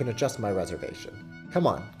cares? I can adjust my reservation. Come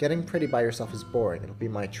on, getting pretty by yourself is boring. It'll be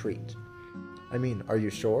my treat. I mean, are you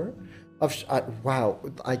sure? Wow,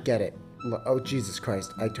 I get it. Oh, Jesus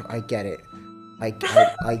Christ. I get it.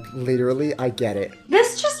 I literally, I get it.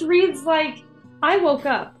 This just reads like, I woke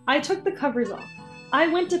up. I took the covers off. I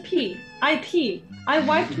went to pee. I peed. I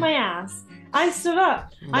wiped my ass. I stood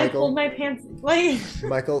up. I Michael. pulled my pants. Like,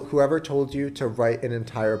 Michael, whoever told you to write an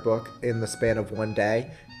entire book in the span of one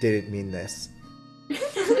day didn't mean this.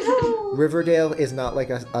 no. Riverdale is not like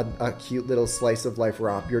a cute little slice of life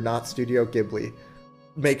romp. You're not Studio Ghibli.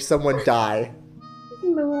 Make someone die.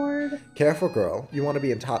 Lord. Careful, girl. You want to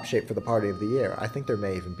be in top shape for the party of the year. I think there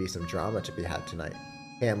may even be some drama to be had tonight.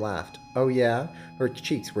 Pam laughed. Oh yeah? Her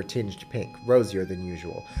cheeks were tinged pink, rosier than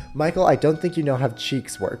usual. Michael, I don't think you know how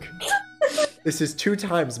cheeks work. This is 2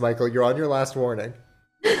 times, Michael. You're on your last warning.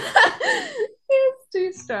 It's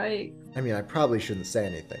too strike. I mean, I probably shouldn't say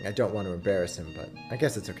anything. I don't want to embarrass him, but I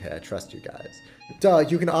guess it's okay. I trust you guys. Duh,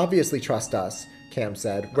 you can obviously trust us, Cam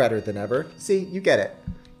said, redder than ever. See, you get it.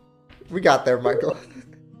 We got there, Michael.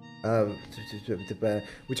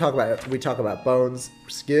 We talk about bones.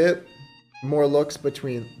 Skip. More looks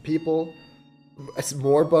between people.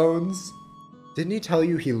 More bones. Didn't he tell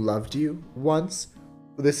you he loved you once?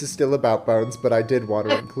 This is still about bones, but I did want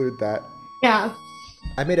to include that. Yeah.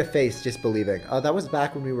 I made a face, disbelieving. Oh, that was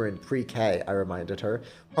back when we were in pre-K, I reminded her.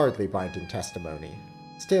 Hardly binding testimony.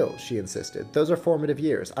 Still, she insisted. Those are formative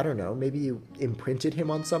years. I don't know, maybe you imprinted him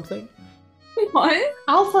on something? What?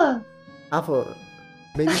 Alpha. Alpha.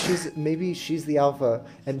 Maybe she's the alpha,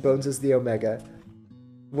 and Bones is the omega.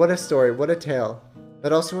 What a story, what a tale.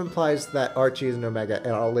 That also implies that Archie is an omega,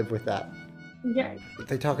 and I'll live with that. Yeah.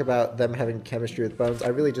 They talk about them having chemistry with Bones. I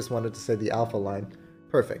really just wanted to say the alpha line.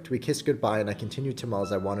 Perfect. We kissed goodbye, and I continued to mull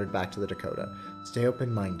as I wandered back to the Dakota. Stay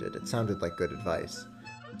open-minded. It sounded like good advice.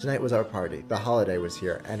 Tonight was our party. The holiday was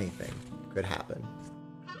here. Anything could happen.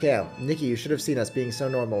 Cam, Nikki, you should have seen us being so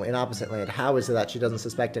normal in opposite land. How is it that she doesn't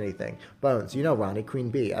suspect anything? Bones, you know Ronnie, Queen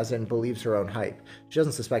Bee, as in believes her own hype. She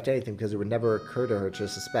doesn't suspect anything because it would never occur to her to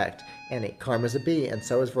suspect. Annie, Karma's a bee, and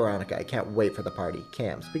so is Veronica. I can't wait for the party.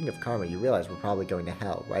 Cam, speaking of Karma, you realize we're probably going to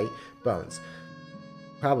hell, right? Bones,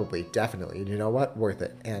 probably, definitely. And you know what? Worth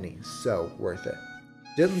it. Annie, so worth it.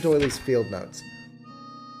 Dylan Doyley's field notes.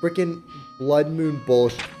 Frickin' blood moon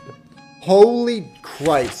bullshit. Holy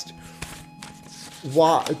Christ.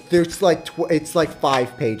 Wow, there's like it's like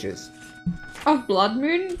 5 pages Of blood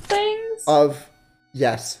moon things? of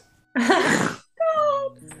yes. God.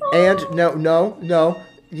 And no.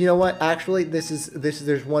 You know what? Actually, this is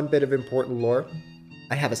there's one bit of important lore.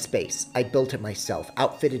 I have a space. I built it myself,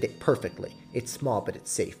 outfitted it perfectly. It's small, but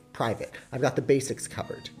it's safe, private. I've got the basics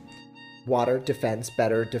covered. Water, defense,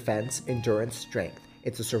 better defense, endurance, strength.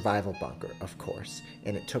 It's a survival bunker, of course,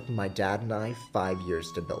 and it took my dad and I 5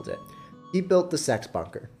 years to build it. He built the sex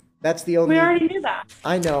bunker. That's the only... We already knew that.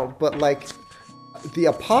 I know, but like, the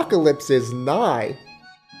apocalypse is nigh.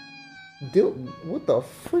 What the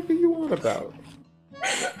frick are you on about?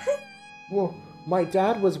 Well, my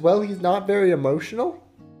dad was, well, he's not very emotional?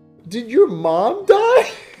 Did your mom die?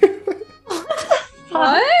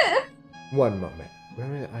 What? One moment. Where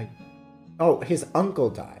did Oh, his uncle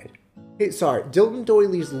died. Sorry, Dylan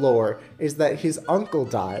Doyley's lore is that his uncle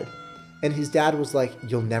died, and his dad was like,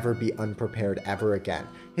 you'll never be unprepared ever again.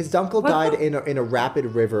 His uncle died in a rapid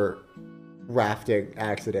river rafting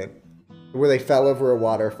accident where they fell over a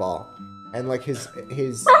waterfall. And like his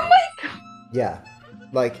Oh my god. yeah,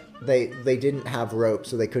 like they didn't have rope,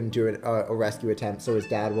 so they couldn't do a rescue attempt. So his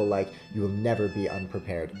dad will like, you will never be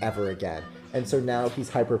unprepared ever again. And so now he's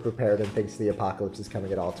hyper prepared and thinks the apocalypse is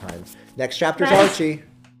coming at all times. Next chapter's Archie.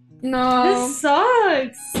 No. This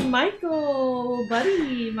sucks. Michael,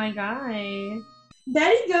 buddy, my guy.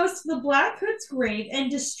 Betty goes to the Black Hood's grave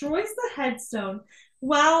and destroys the headstone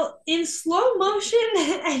while in slow motion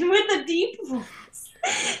and with a deep voice,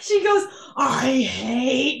 she goes, I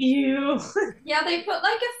hate you. Yeah, they put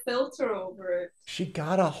like a filter over it. She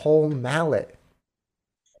got a whole mallet.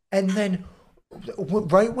 And then,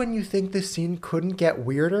 right when you think the scene couldn't get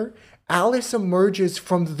weirder, Alice emerges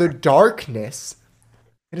from the darkness.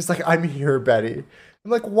 And it's like, I'm here, Betty.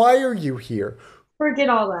 I'm like, why are you here? Forget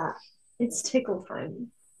all that. It's tickle time.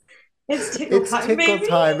 It's tickle time, Tickle baby.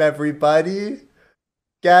 time, everybody.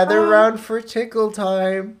 Gather around for tickle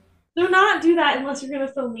time. Do not do that unless you're going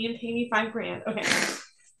to film me and pay me $5,000.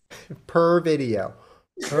 Okay. Per video.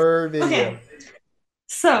 Okay.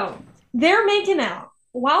 So, they're making out.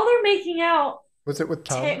 While they're making out, Was it with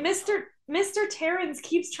Tom? Mr. Terrence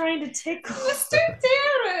keeps trying to tickle. Mr.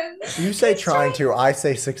 Darren! You say trying to, I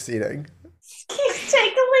say succeeding. Keeps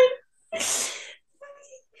tickling.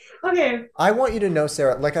 Okay. I want you to know,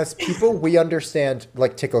 Sarah, like as people, we understand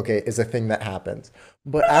like Ticklegate is a thing that happens.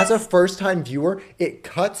 But as a first-time viewer, it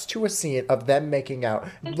cuts to a scene of them making out.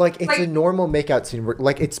 Like it's a normal makeout scene where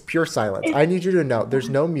like it's pure silence. I need you to know there's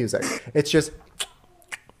no music. It's just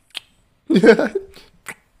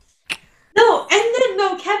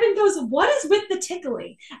No, Kevin goes, what is with the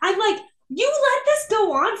tickling? I'm like, you let this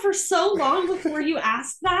go on for so long before you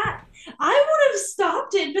asked that. I would have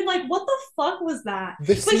stopped it and been like, what the fuck was that?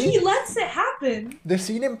 But he lets it happen. The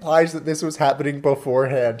scene implies that this was happening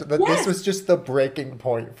beforehand. That this was just the breaking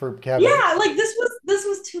point for Kevin. Yeah, like this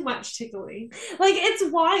was too much tickling. Like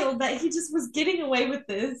it's wild that he just was getting away with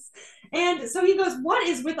this. And so he goes, what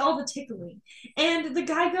is with all the tickling? And the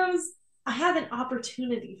guy goes, I have an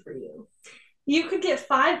opportunity for you. You could get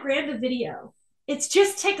 $5,000 a video. It's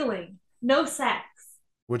just tickling. No sex.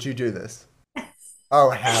 Would you do this?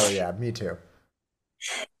 Oh, hell yeah. Me too.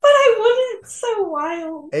 But I wouldn't. It's so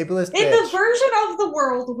wild. Ableist In the bitch. version of the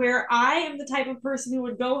world where I am the type of person who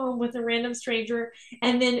would go home with a random stranger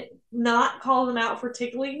and then not call them out for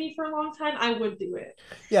tickling me for a long time, I would do it.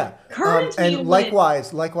 Yeah. Current me And wouldn't.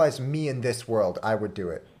 likewise, me in this world, I would do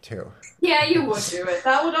it too. Yeah, you would do it.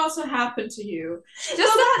 That would also happen to you. Just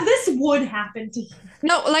that this would happen to you.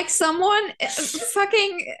 No, like someone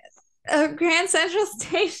fucking Grand Central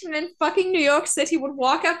Station in fucking New York City would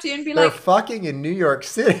walk up to you and be They're like, fucking in New York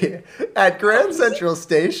City at Grand Central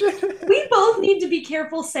Station. We both need to be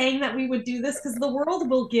careful saying that we would do this because the world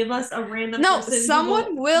will give us a random no, person who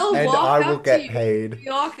someone will And walk I will up to get you in paid. New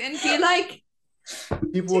York and be like,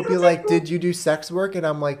 People will be like, "Did you do sex work?" And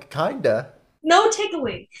I'm like, "Kinda." No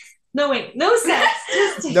tickling. No, wait. No sex.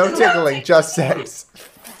 Just No tickling. tickling, just sex.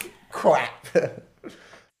 Crap.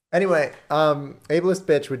 Anyway, ableist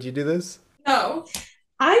bitch, would you do this? No.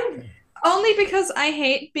 I only because I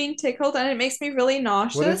hate being tickled and it makes me really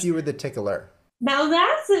nauseous. What if you were the tickler? Now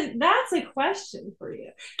that's a question for you.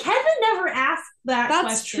 Kevin never asked that That's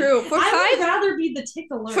question. true. For I would five- rather be the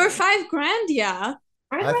tickler. For $5,000, yeah.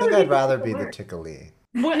 I think I'd rather be the tickly.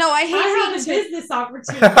 What? No, I hate I being have a tickled. business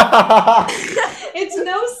opportunity. It's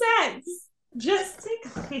no sex. Just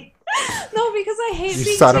tickling. No, because I hate You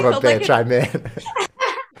being son of tickled. a Like bitch, I'm in.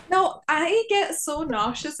 no, I get so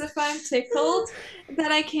nauseous if I'm tickled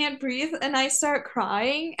that I can't breathe and I start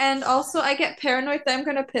crying. And also, I get paranoid that I'm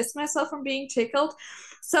going to piss myself from being tickled.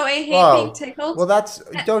 So I hate being tickled. Well,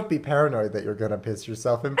 don't be paranoid that you're gonna piss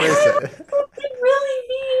yourself. Embrace it. Something really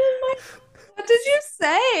mean. What did you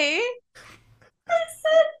say?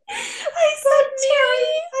 I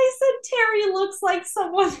said Terry looks like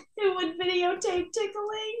someone who would videotape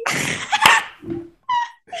tickling.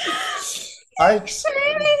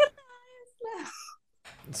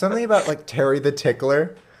 Something about like Terry the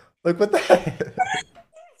Tickler. Like what the heck?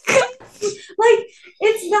 Like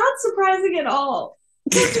it's not surprising at all.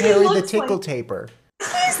 Terry the Tickle Taper.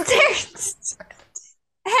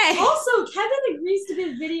 Hey. Also, Kevin agrees to be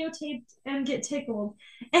videotaped and get tickled.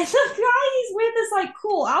 And the guy he's with is like,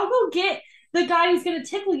 cool, I'll go get the guy who's going to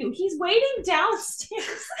tickle you. He's waiting downstairs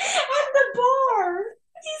at the bar.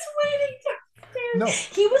 He's waiting downstairs. No.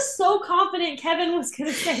 He was so confident Kevin was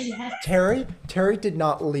going to say yes. Terry did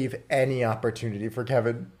not leave any opportunity for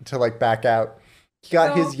Kevin to like back out. He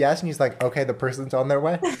got his yes and he's like, okay, the person's on their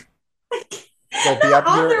way. They'll be up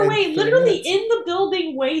On here their in way, 3 literally minutes. in the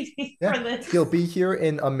building waiting Yeah, for this. he'll be here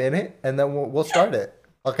in a minute and then we'll start it.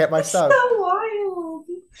 I'll get my It's stuff. so wild.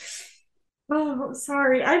 Oh,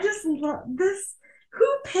 sorry. I just love this. Who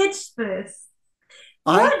pitched this?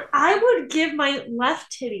 What I would give my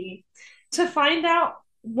left titty to find out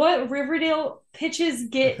what Riverdale pitches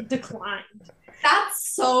get declined.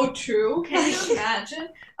 That's so true. Can you imagine?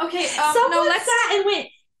 Okay, Someone sat and went,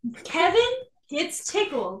 Kevin gets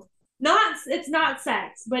tickled. It's not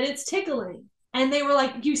sex, but it's tickling. And they were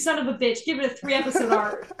like, you son of a bitch, give it a 3-episode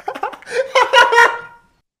arc.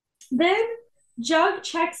 Then Jug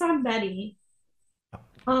checks on Betty.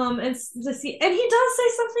 And he does say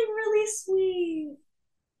something really sweet.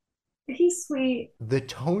 He's sweet. The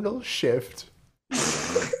tonal shift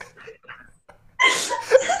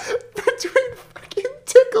between fucking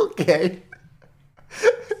Tickle Gay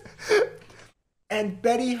and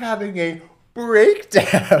Betty having a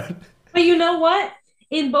breakdown. But you know what?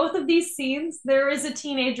 In both of these scenes, there is a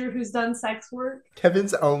teenager who's done sex work.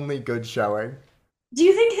 Kevin's only good showing. Do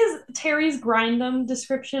you think Terry's grindum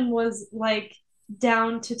description was like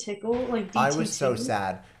down to tickle, like DTT? I was so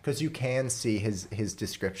sad because you can see his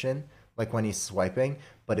description, like when he's swiping,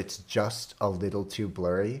 but it's just a little too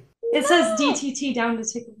blurry. It says DTT down to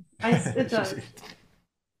tickle. It does.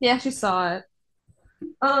 Yeah, she saw it.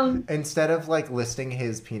 Instead of like listing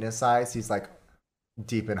his penis size, he's like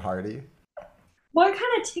deep and hearty. What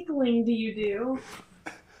kind of tickling do you do?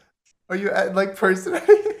 Are you like personally?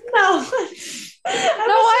 No.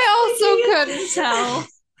 I also couldn't tell.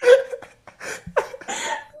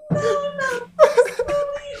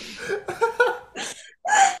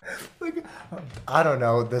 Like, I don't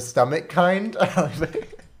know, the stomach kind.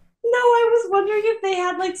 No, I was wondering if they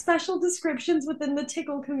had like special descriptions within the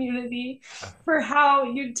tickle community for how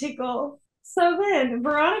you tickle. So then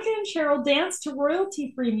Veronica and Cheryl dance to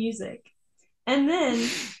royalty-free music. And then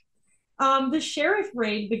the sheriff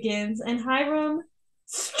raid begins and Hiram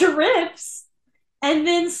strips and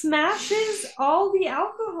then smashes all the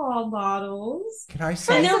alcohol bottles. Can I And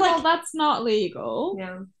say? they're like, that's not legal.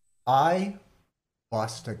 yeah. I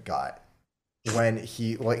bust a gut when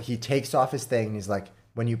he takes off his thing and he's like,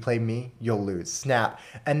 when you play me, you'll lose. Snap.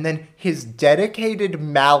 And then his dedicated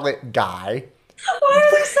mallet guy Why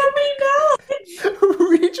are there so many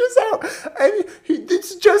ballots? reaches out and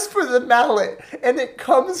it's just for the mallet and it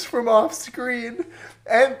comes from off screen.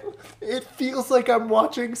 And it feels like I'm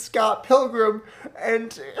watching Scott Pilgrim,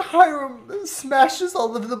 and Hiram smashes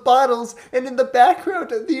all of the bottles, and in the background,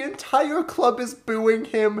 the entire club is booing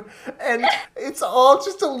him, and it's all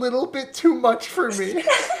just a little bit too much for me.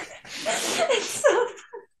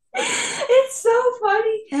 It's so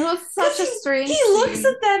funny. It was such a strange He looks scene.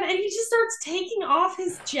 at them and he just starts taking off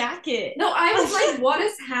his jacket. No, I was like, what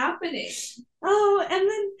is happening? Oh, and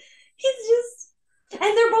then he's just... And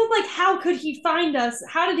they're both like, how could he find us?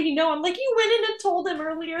 How did he know? I'm like, you went in and told him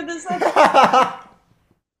earlier this episode.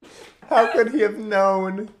 How could he have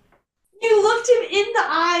known? You looked him in the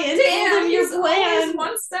eye and told him your He's always plan.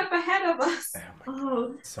 one step ahead of us.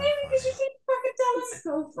 Oh, So Maybe because you funny. keep fucking telling it's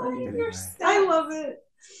so funny. Anyway. I love it.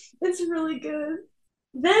 It's really good.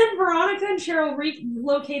 Then Veronica and Cheryl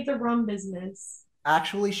relocate the rum business.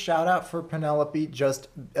 Actually, shout out for Penelope just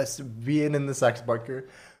being in the sex bunker.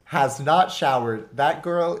 Has not showered. That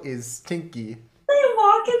girl is stinky. They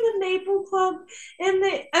walk in the Maple Club and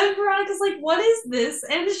Veronica's like, what is this?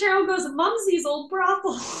 And Cheryl goes, Mumsy's old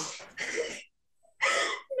brothel.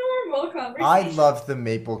 Normal conversation. I love the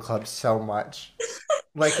Maple Club so much.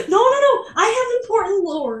 Like, No. I have important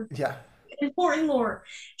lore. yeah. Important lore.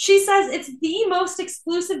 She says it's the most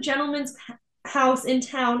exclusive gentleman's house in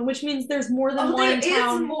town, which means there's more than one in there is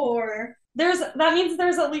town. more. That means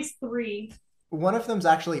there's at least 3. One of them's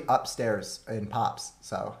actually upstairs in Pops,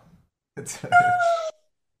 so it's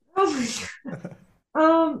Oh my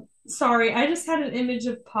god. Sorry, I just had an image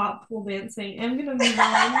of Pop pole dancing. I'm gonna move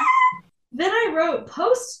on. Then I wrote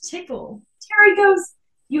post tickle. Terry goes,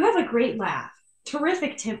 you have a great laugh.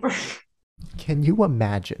 Terrific temper. Can you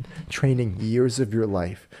imagine training years of your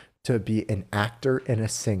life to be an actor and a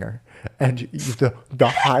singer, and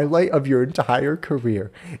the highlight of your entire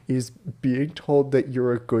career is being told that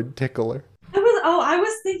you're a good tickler? I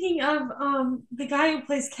was thinking of the guy who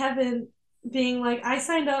plays Kevin being like, I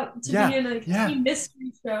signed up to be in a key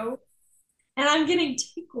mystery show and I'm getting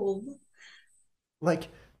tickled. Like,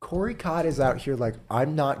 Corey Cott is out here like,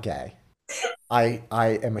 I'm not gay. I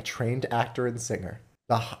am a trained actor and singer.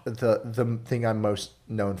 The thing I'm most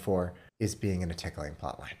known for is being in a tickling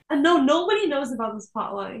plotline. No, nobody knows about this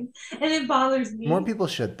plotline, and it bothers me. More people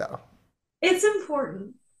should, though. It's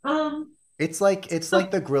important. It's like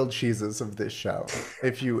the grilled cheeses of this show.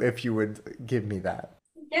 If you would give me that.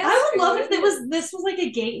 Yes, I would love if this was like a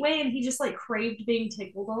gateway and he just like craved being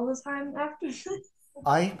tickled all the time after this.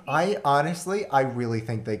 I honestly, I really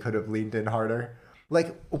think they could have leaned in harder.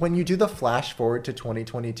 Like, when you do the flash forward to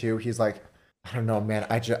 2022, he's like, I don't know, man,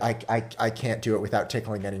 I can't do it without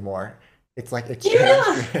tickling anymore. It's like it's Do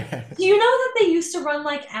you know that they used to run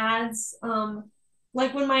like ads?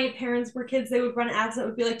 Like when my parents were kids, they would run ads that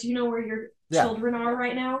would be like, do you know where your children are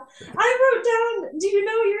right now? I wrote down, do you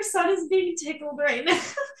know your son is being tickled right now?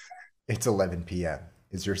 It's 11 p.m.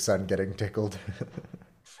 Is your son getting tickled?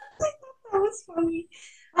 That was funny.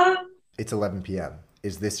 It's 11 p.m.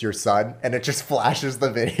 Is this your son? And it just flashes the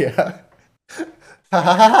video. Ha ha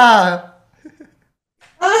ha!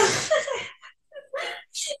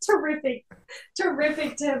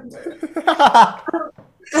 Terrific timber.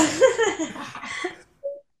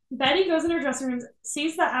 Betty goes in her dressing room,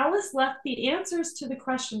 sees that Alice left the answers to the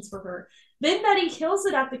questions for her. Then Betty kills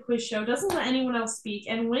it at the quiz show, doesn't let anyone else speak,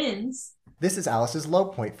 and wins. This is Alice's low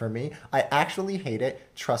point for me. I actually hate it.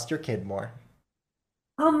 Trust your kid more.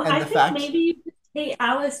 I think maybe you should hate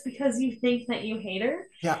Alice because you think that you hate her.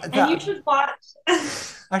 Yeah, and you should watch.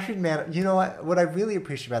 Actually, man, you know what? What I really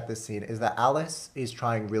appreciate about this scene is that Alice is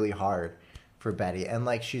trying really hard for Betty, and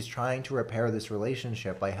like she's trying to repair this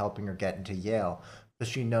relationship by helping her get into Yale, but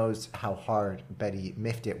she knows how hard Betty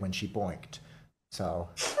miffed it when she boinked. So.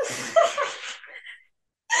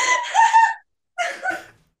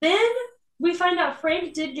 Then we find out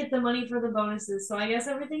Frank did get the money for the bonuses, so I guess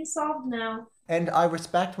everything's solved now. And I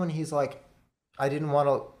respect when he's like, I didn't want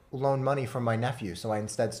to loan money from my nephew, so I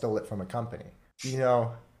instead stole it from a company. You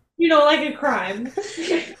know, like a crime.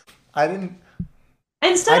 I didn't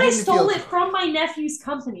I stole it from my nephew's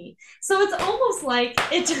company. So it's almost like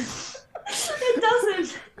it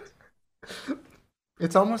doesn't.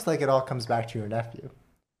 It's almost like it all comes back to your nephew.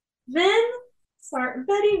 Then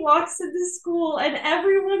Betty walks into school and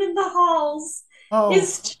everyone in the halls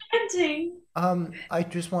is chanting. I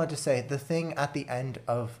just wanted to say the thing at the end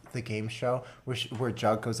of the game show where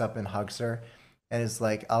Jug goes up and hugs her and is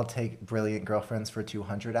like, I'll take Brilliant Girlfriends for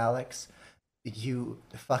 200, Alex. You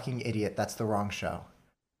fucking idiot. That's the wrong show.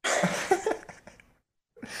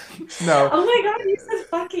 No. Oh my god, you said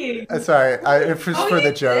fucking. Sorry, it was for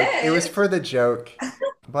the joke. did. It was for the joke.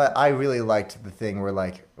 But I really liked the thing where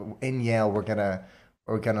like in Yale we're gonna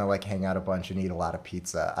like hang out a bunch and eat a lot of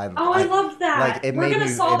pizza. I love that. Like it We're made gonna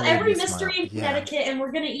me solve it made every me mystery smile. in Connecticut, and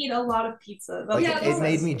we're gonna eat a lot of pizza. That's Like Yeah, what it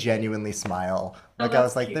made says. me genuinely smile. Oh, Like I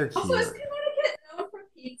was that's like, cute. they're cute. Also, is Connecticut known for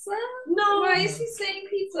pizza? No. Why is he saying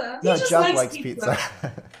pizza? No, just Jug likes likes pizza.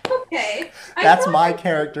 pizza. Okay. That's thought my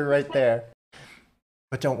character right there.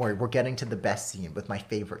 But don't worry, we're getting to the best scene with my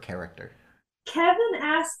favorite character. Kevin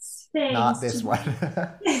asks Fangs Not this to, one.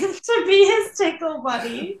 to be his tickle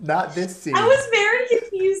buddy. Not this scene. I was very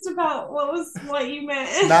confused about what you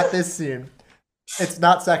meant. Not this scene. It's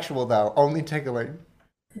not sexual though, only tickling.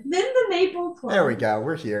 Then the Maple Club. There we go,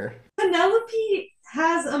 we're here. Penelope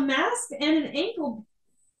has a mask and an ankle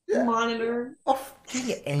Yeah. monitor. A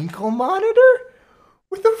fucking ankle monitor?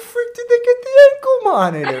 Where the frick did they get the ankle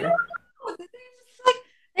monitor?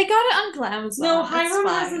 They got it on Glamazon. No, It's Hiram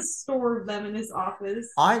has fine. a store of them in his office.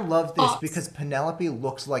 I love this Ops. because Penelope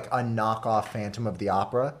looks like a knockoff Phantom of the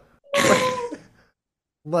Opera.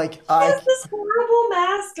 Like He has this horrible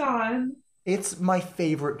mask on. it's my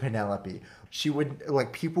favorite Penelope. She would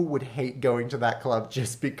like people would hate going to that club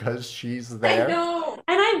just because she's there. I know.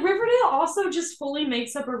 And Riverdale also just fully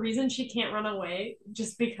makes up a reason she can't run away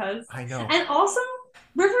just because. I know. And also,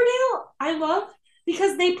 Riverdale, I love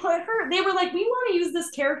because they were like, we want to use this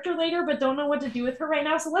character later, but don't know what to do with her right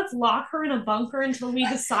now, so let's lock her in a bunker until we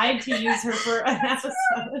decide to use her for an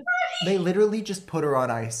episode. They literally just put her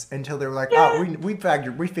on ice until they were like, Yeah. oh,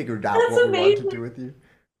 we figured out That's what we want amazing. to do with you.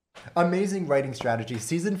 Amazing writing strategy.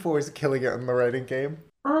 Season 4 is killing it in the writing game.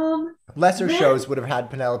 Lesser Then- shows would have had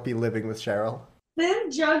Penelope living with Cheryl.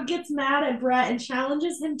 Then Jug gets mad at Brett and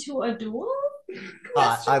challenges him to a duel.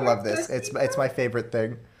 I love this. It's my favorite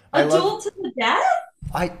thing. I A love duel to the death?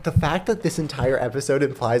 the fact that this entire episode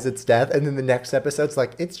implies it's death, and then the next episode's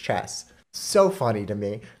like it's chess. So funny to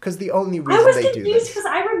me because the only I reason was they do confused this. because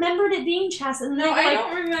I remembered it being chess, and then No, they were I like,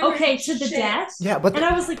 don't remember. okay, to the shit. death. Yeah, but And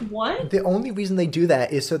I was like, what? the only reason they do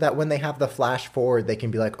that is so that when they have the flash forward, they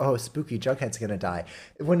can be like, oh, spooky, Jughead's gonna die.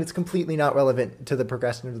 When it's completely not relevant to the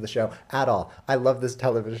progression of the show at all. I love this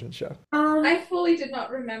television show. I fully did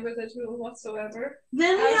not remember the duel whatsoever.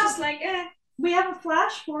 Then I was just like, we have a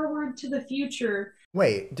flash forward to the future.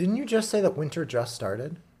 Wait, didn't you just say that winter just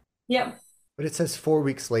started? Yep. But it says 4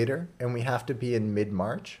 weeks later, and we have to be in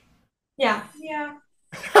mid-March? Yeah. Yeah.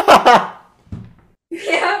 Yeah.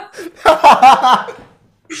 Yeah.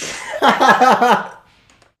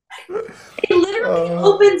 It literally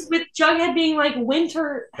opens with Jughead being like,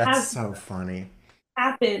 winter That's has so funny.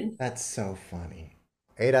 happened. That's so funny.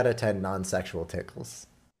 8 out of 10 non-sexual tickles.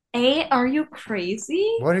 8? Are you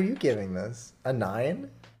crazy? What are you giving this? A 9?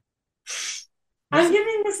 I'm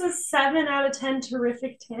giving this a 7 out of 10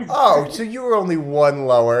 terrific 10. Oh, so you were only one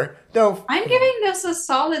lower. No. I'm giving this a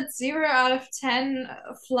solid 0 out of 10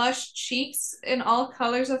 flushed cheeks in all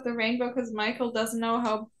colors of the rainbow because Michael doesn't know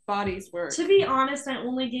how bodies work. To be honest, I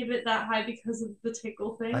only gave it that high because of the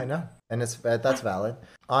tickle thing. I know. And that's valid.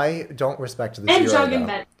 I don't respect the And 0, Jug and though.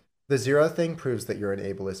 Ben. The 0 thing proves that you're an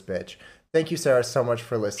ableist bitch. Thank you, Sarah, so much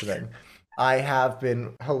for listening. I have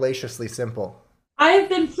been hellaciously simple. I have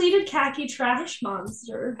been Pleated Khaki Trash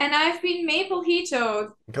Monster. And I've been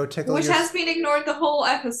Maplejito, Go tickle which your... has been ignored the whole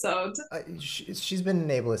episode. She's been an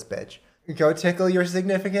ableist bitch. Go tickle your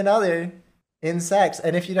significant other in sex.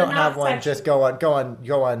 And if you don't But have not one, sexual. just go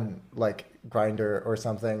on like Grindr or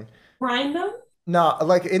something. Grind them? No,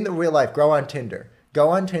 like in the real life, go on Tinder. Go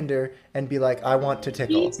on Tinder and be like, I want to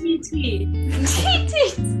tickle.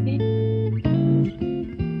 TTT.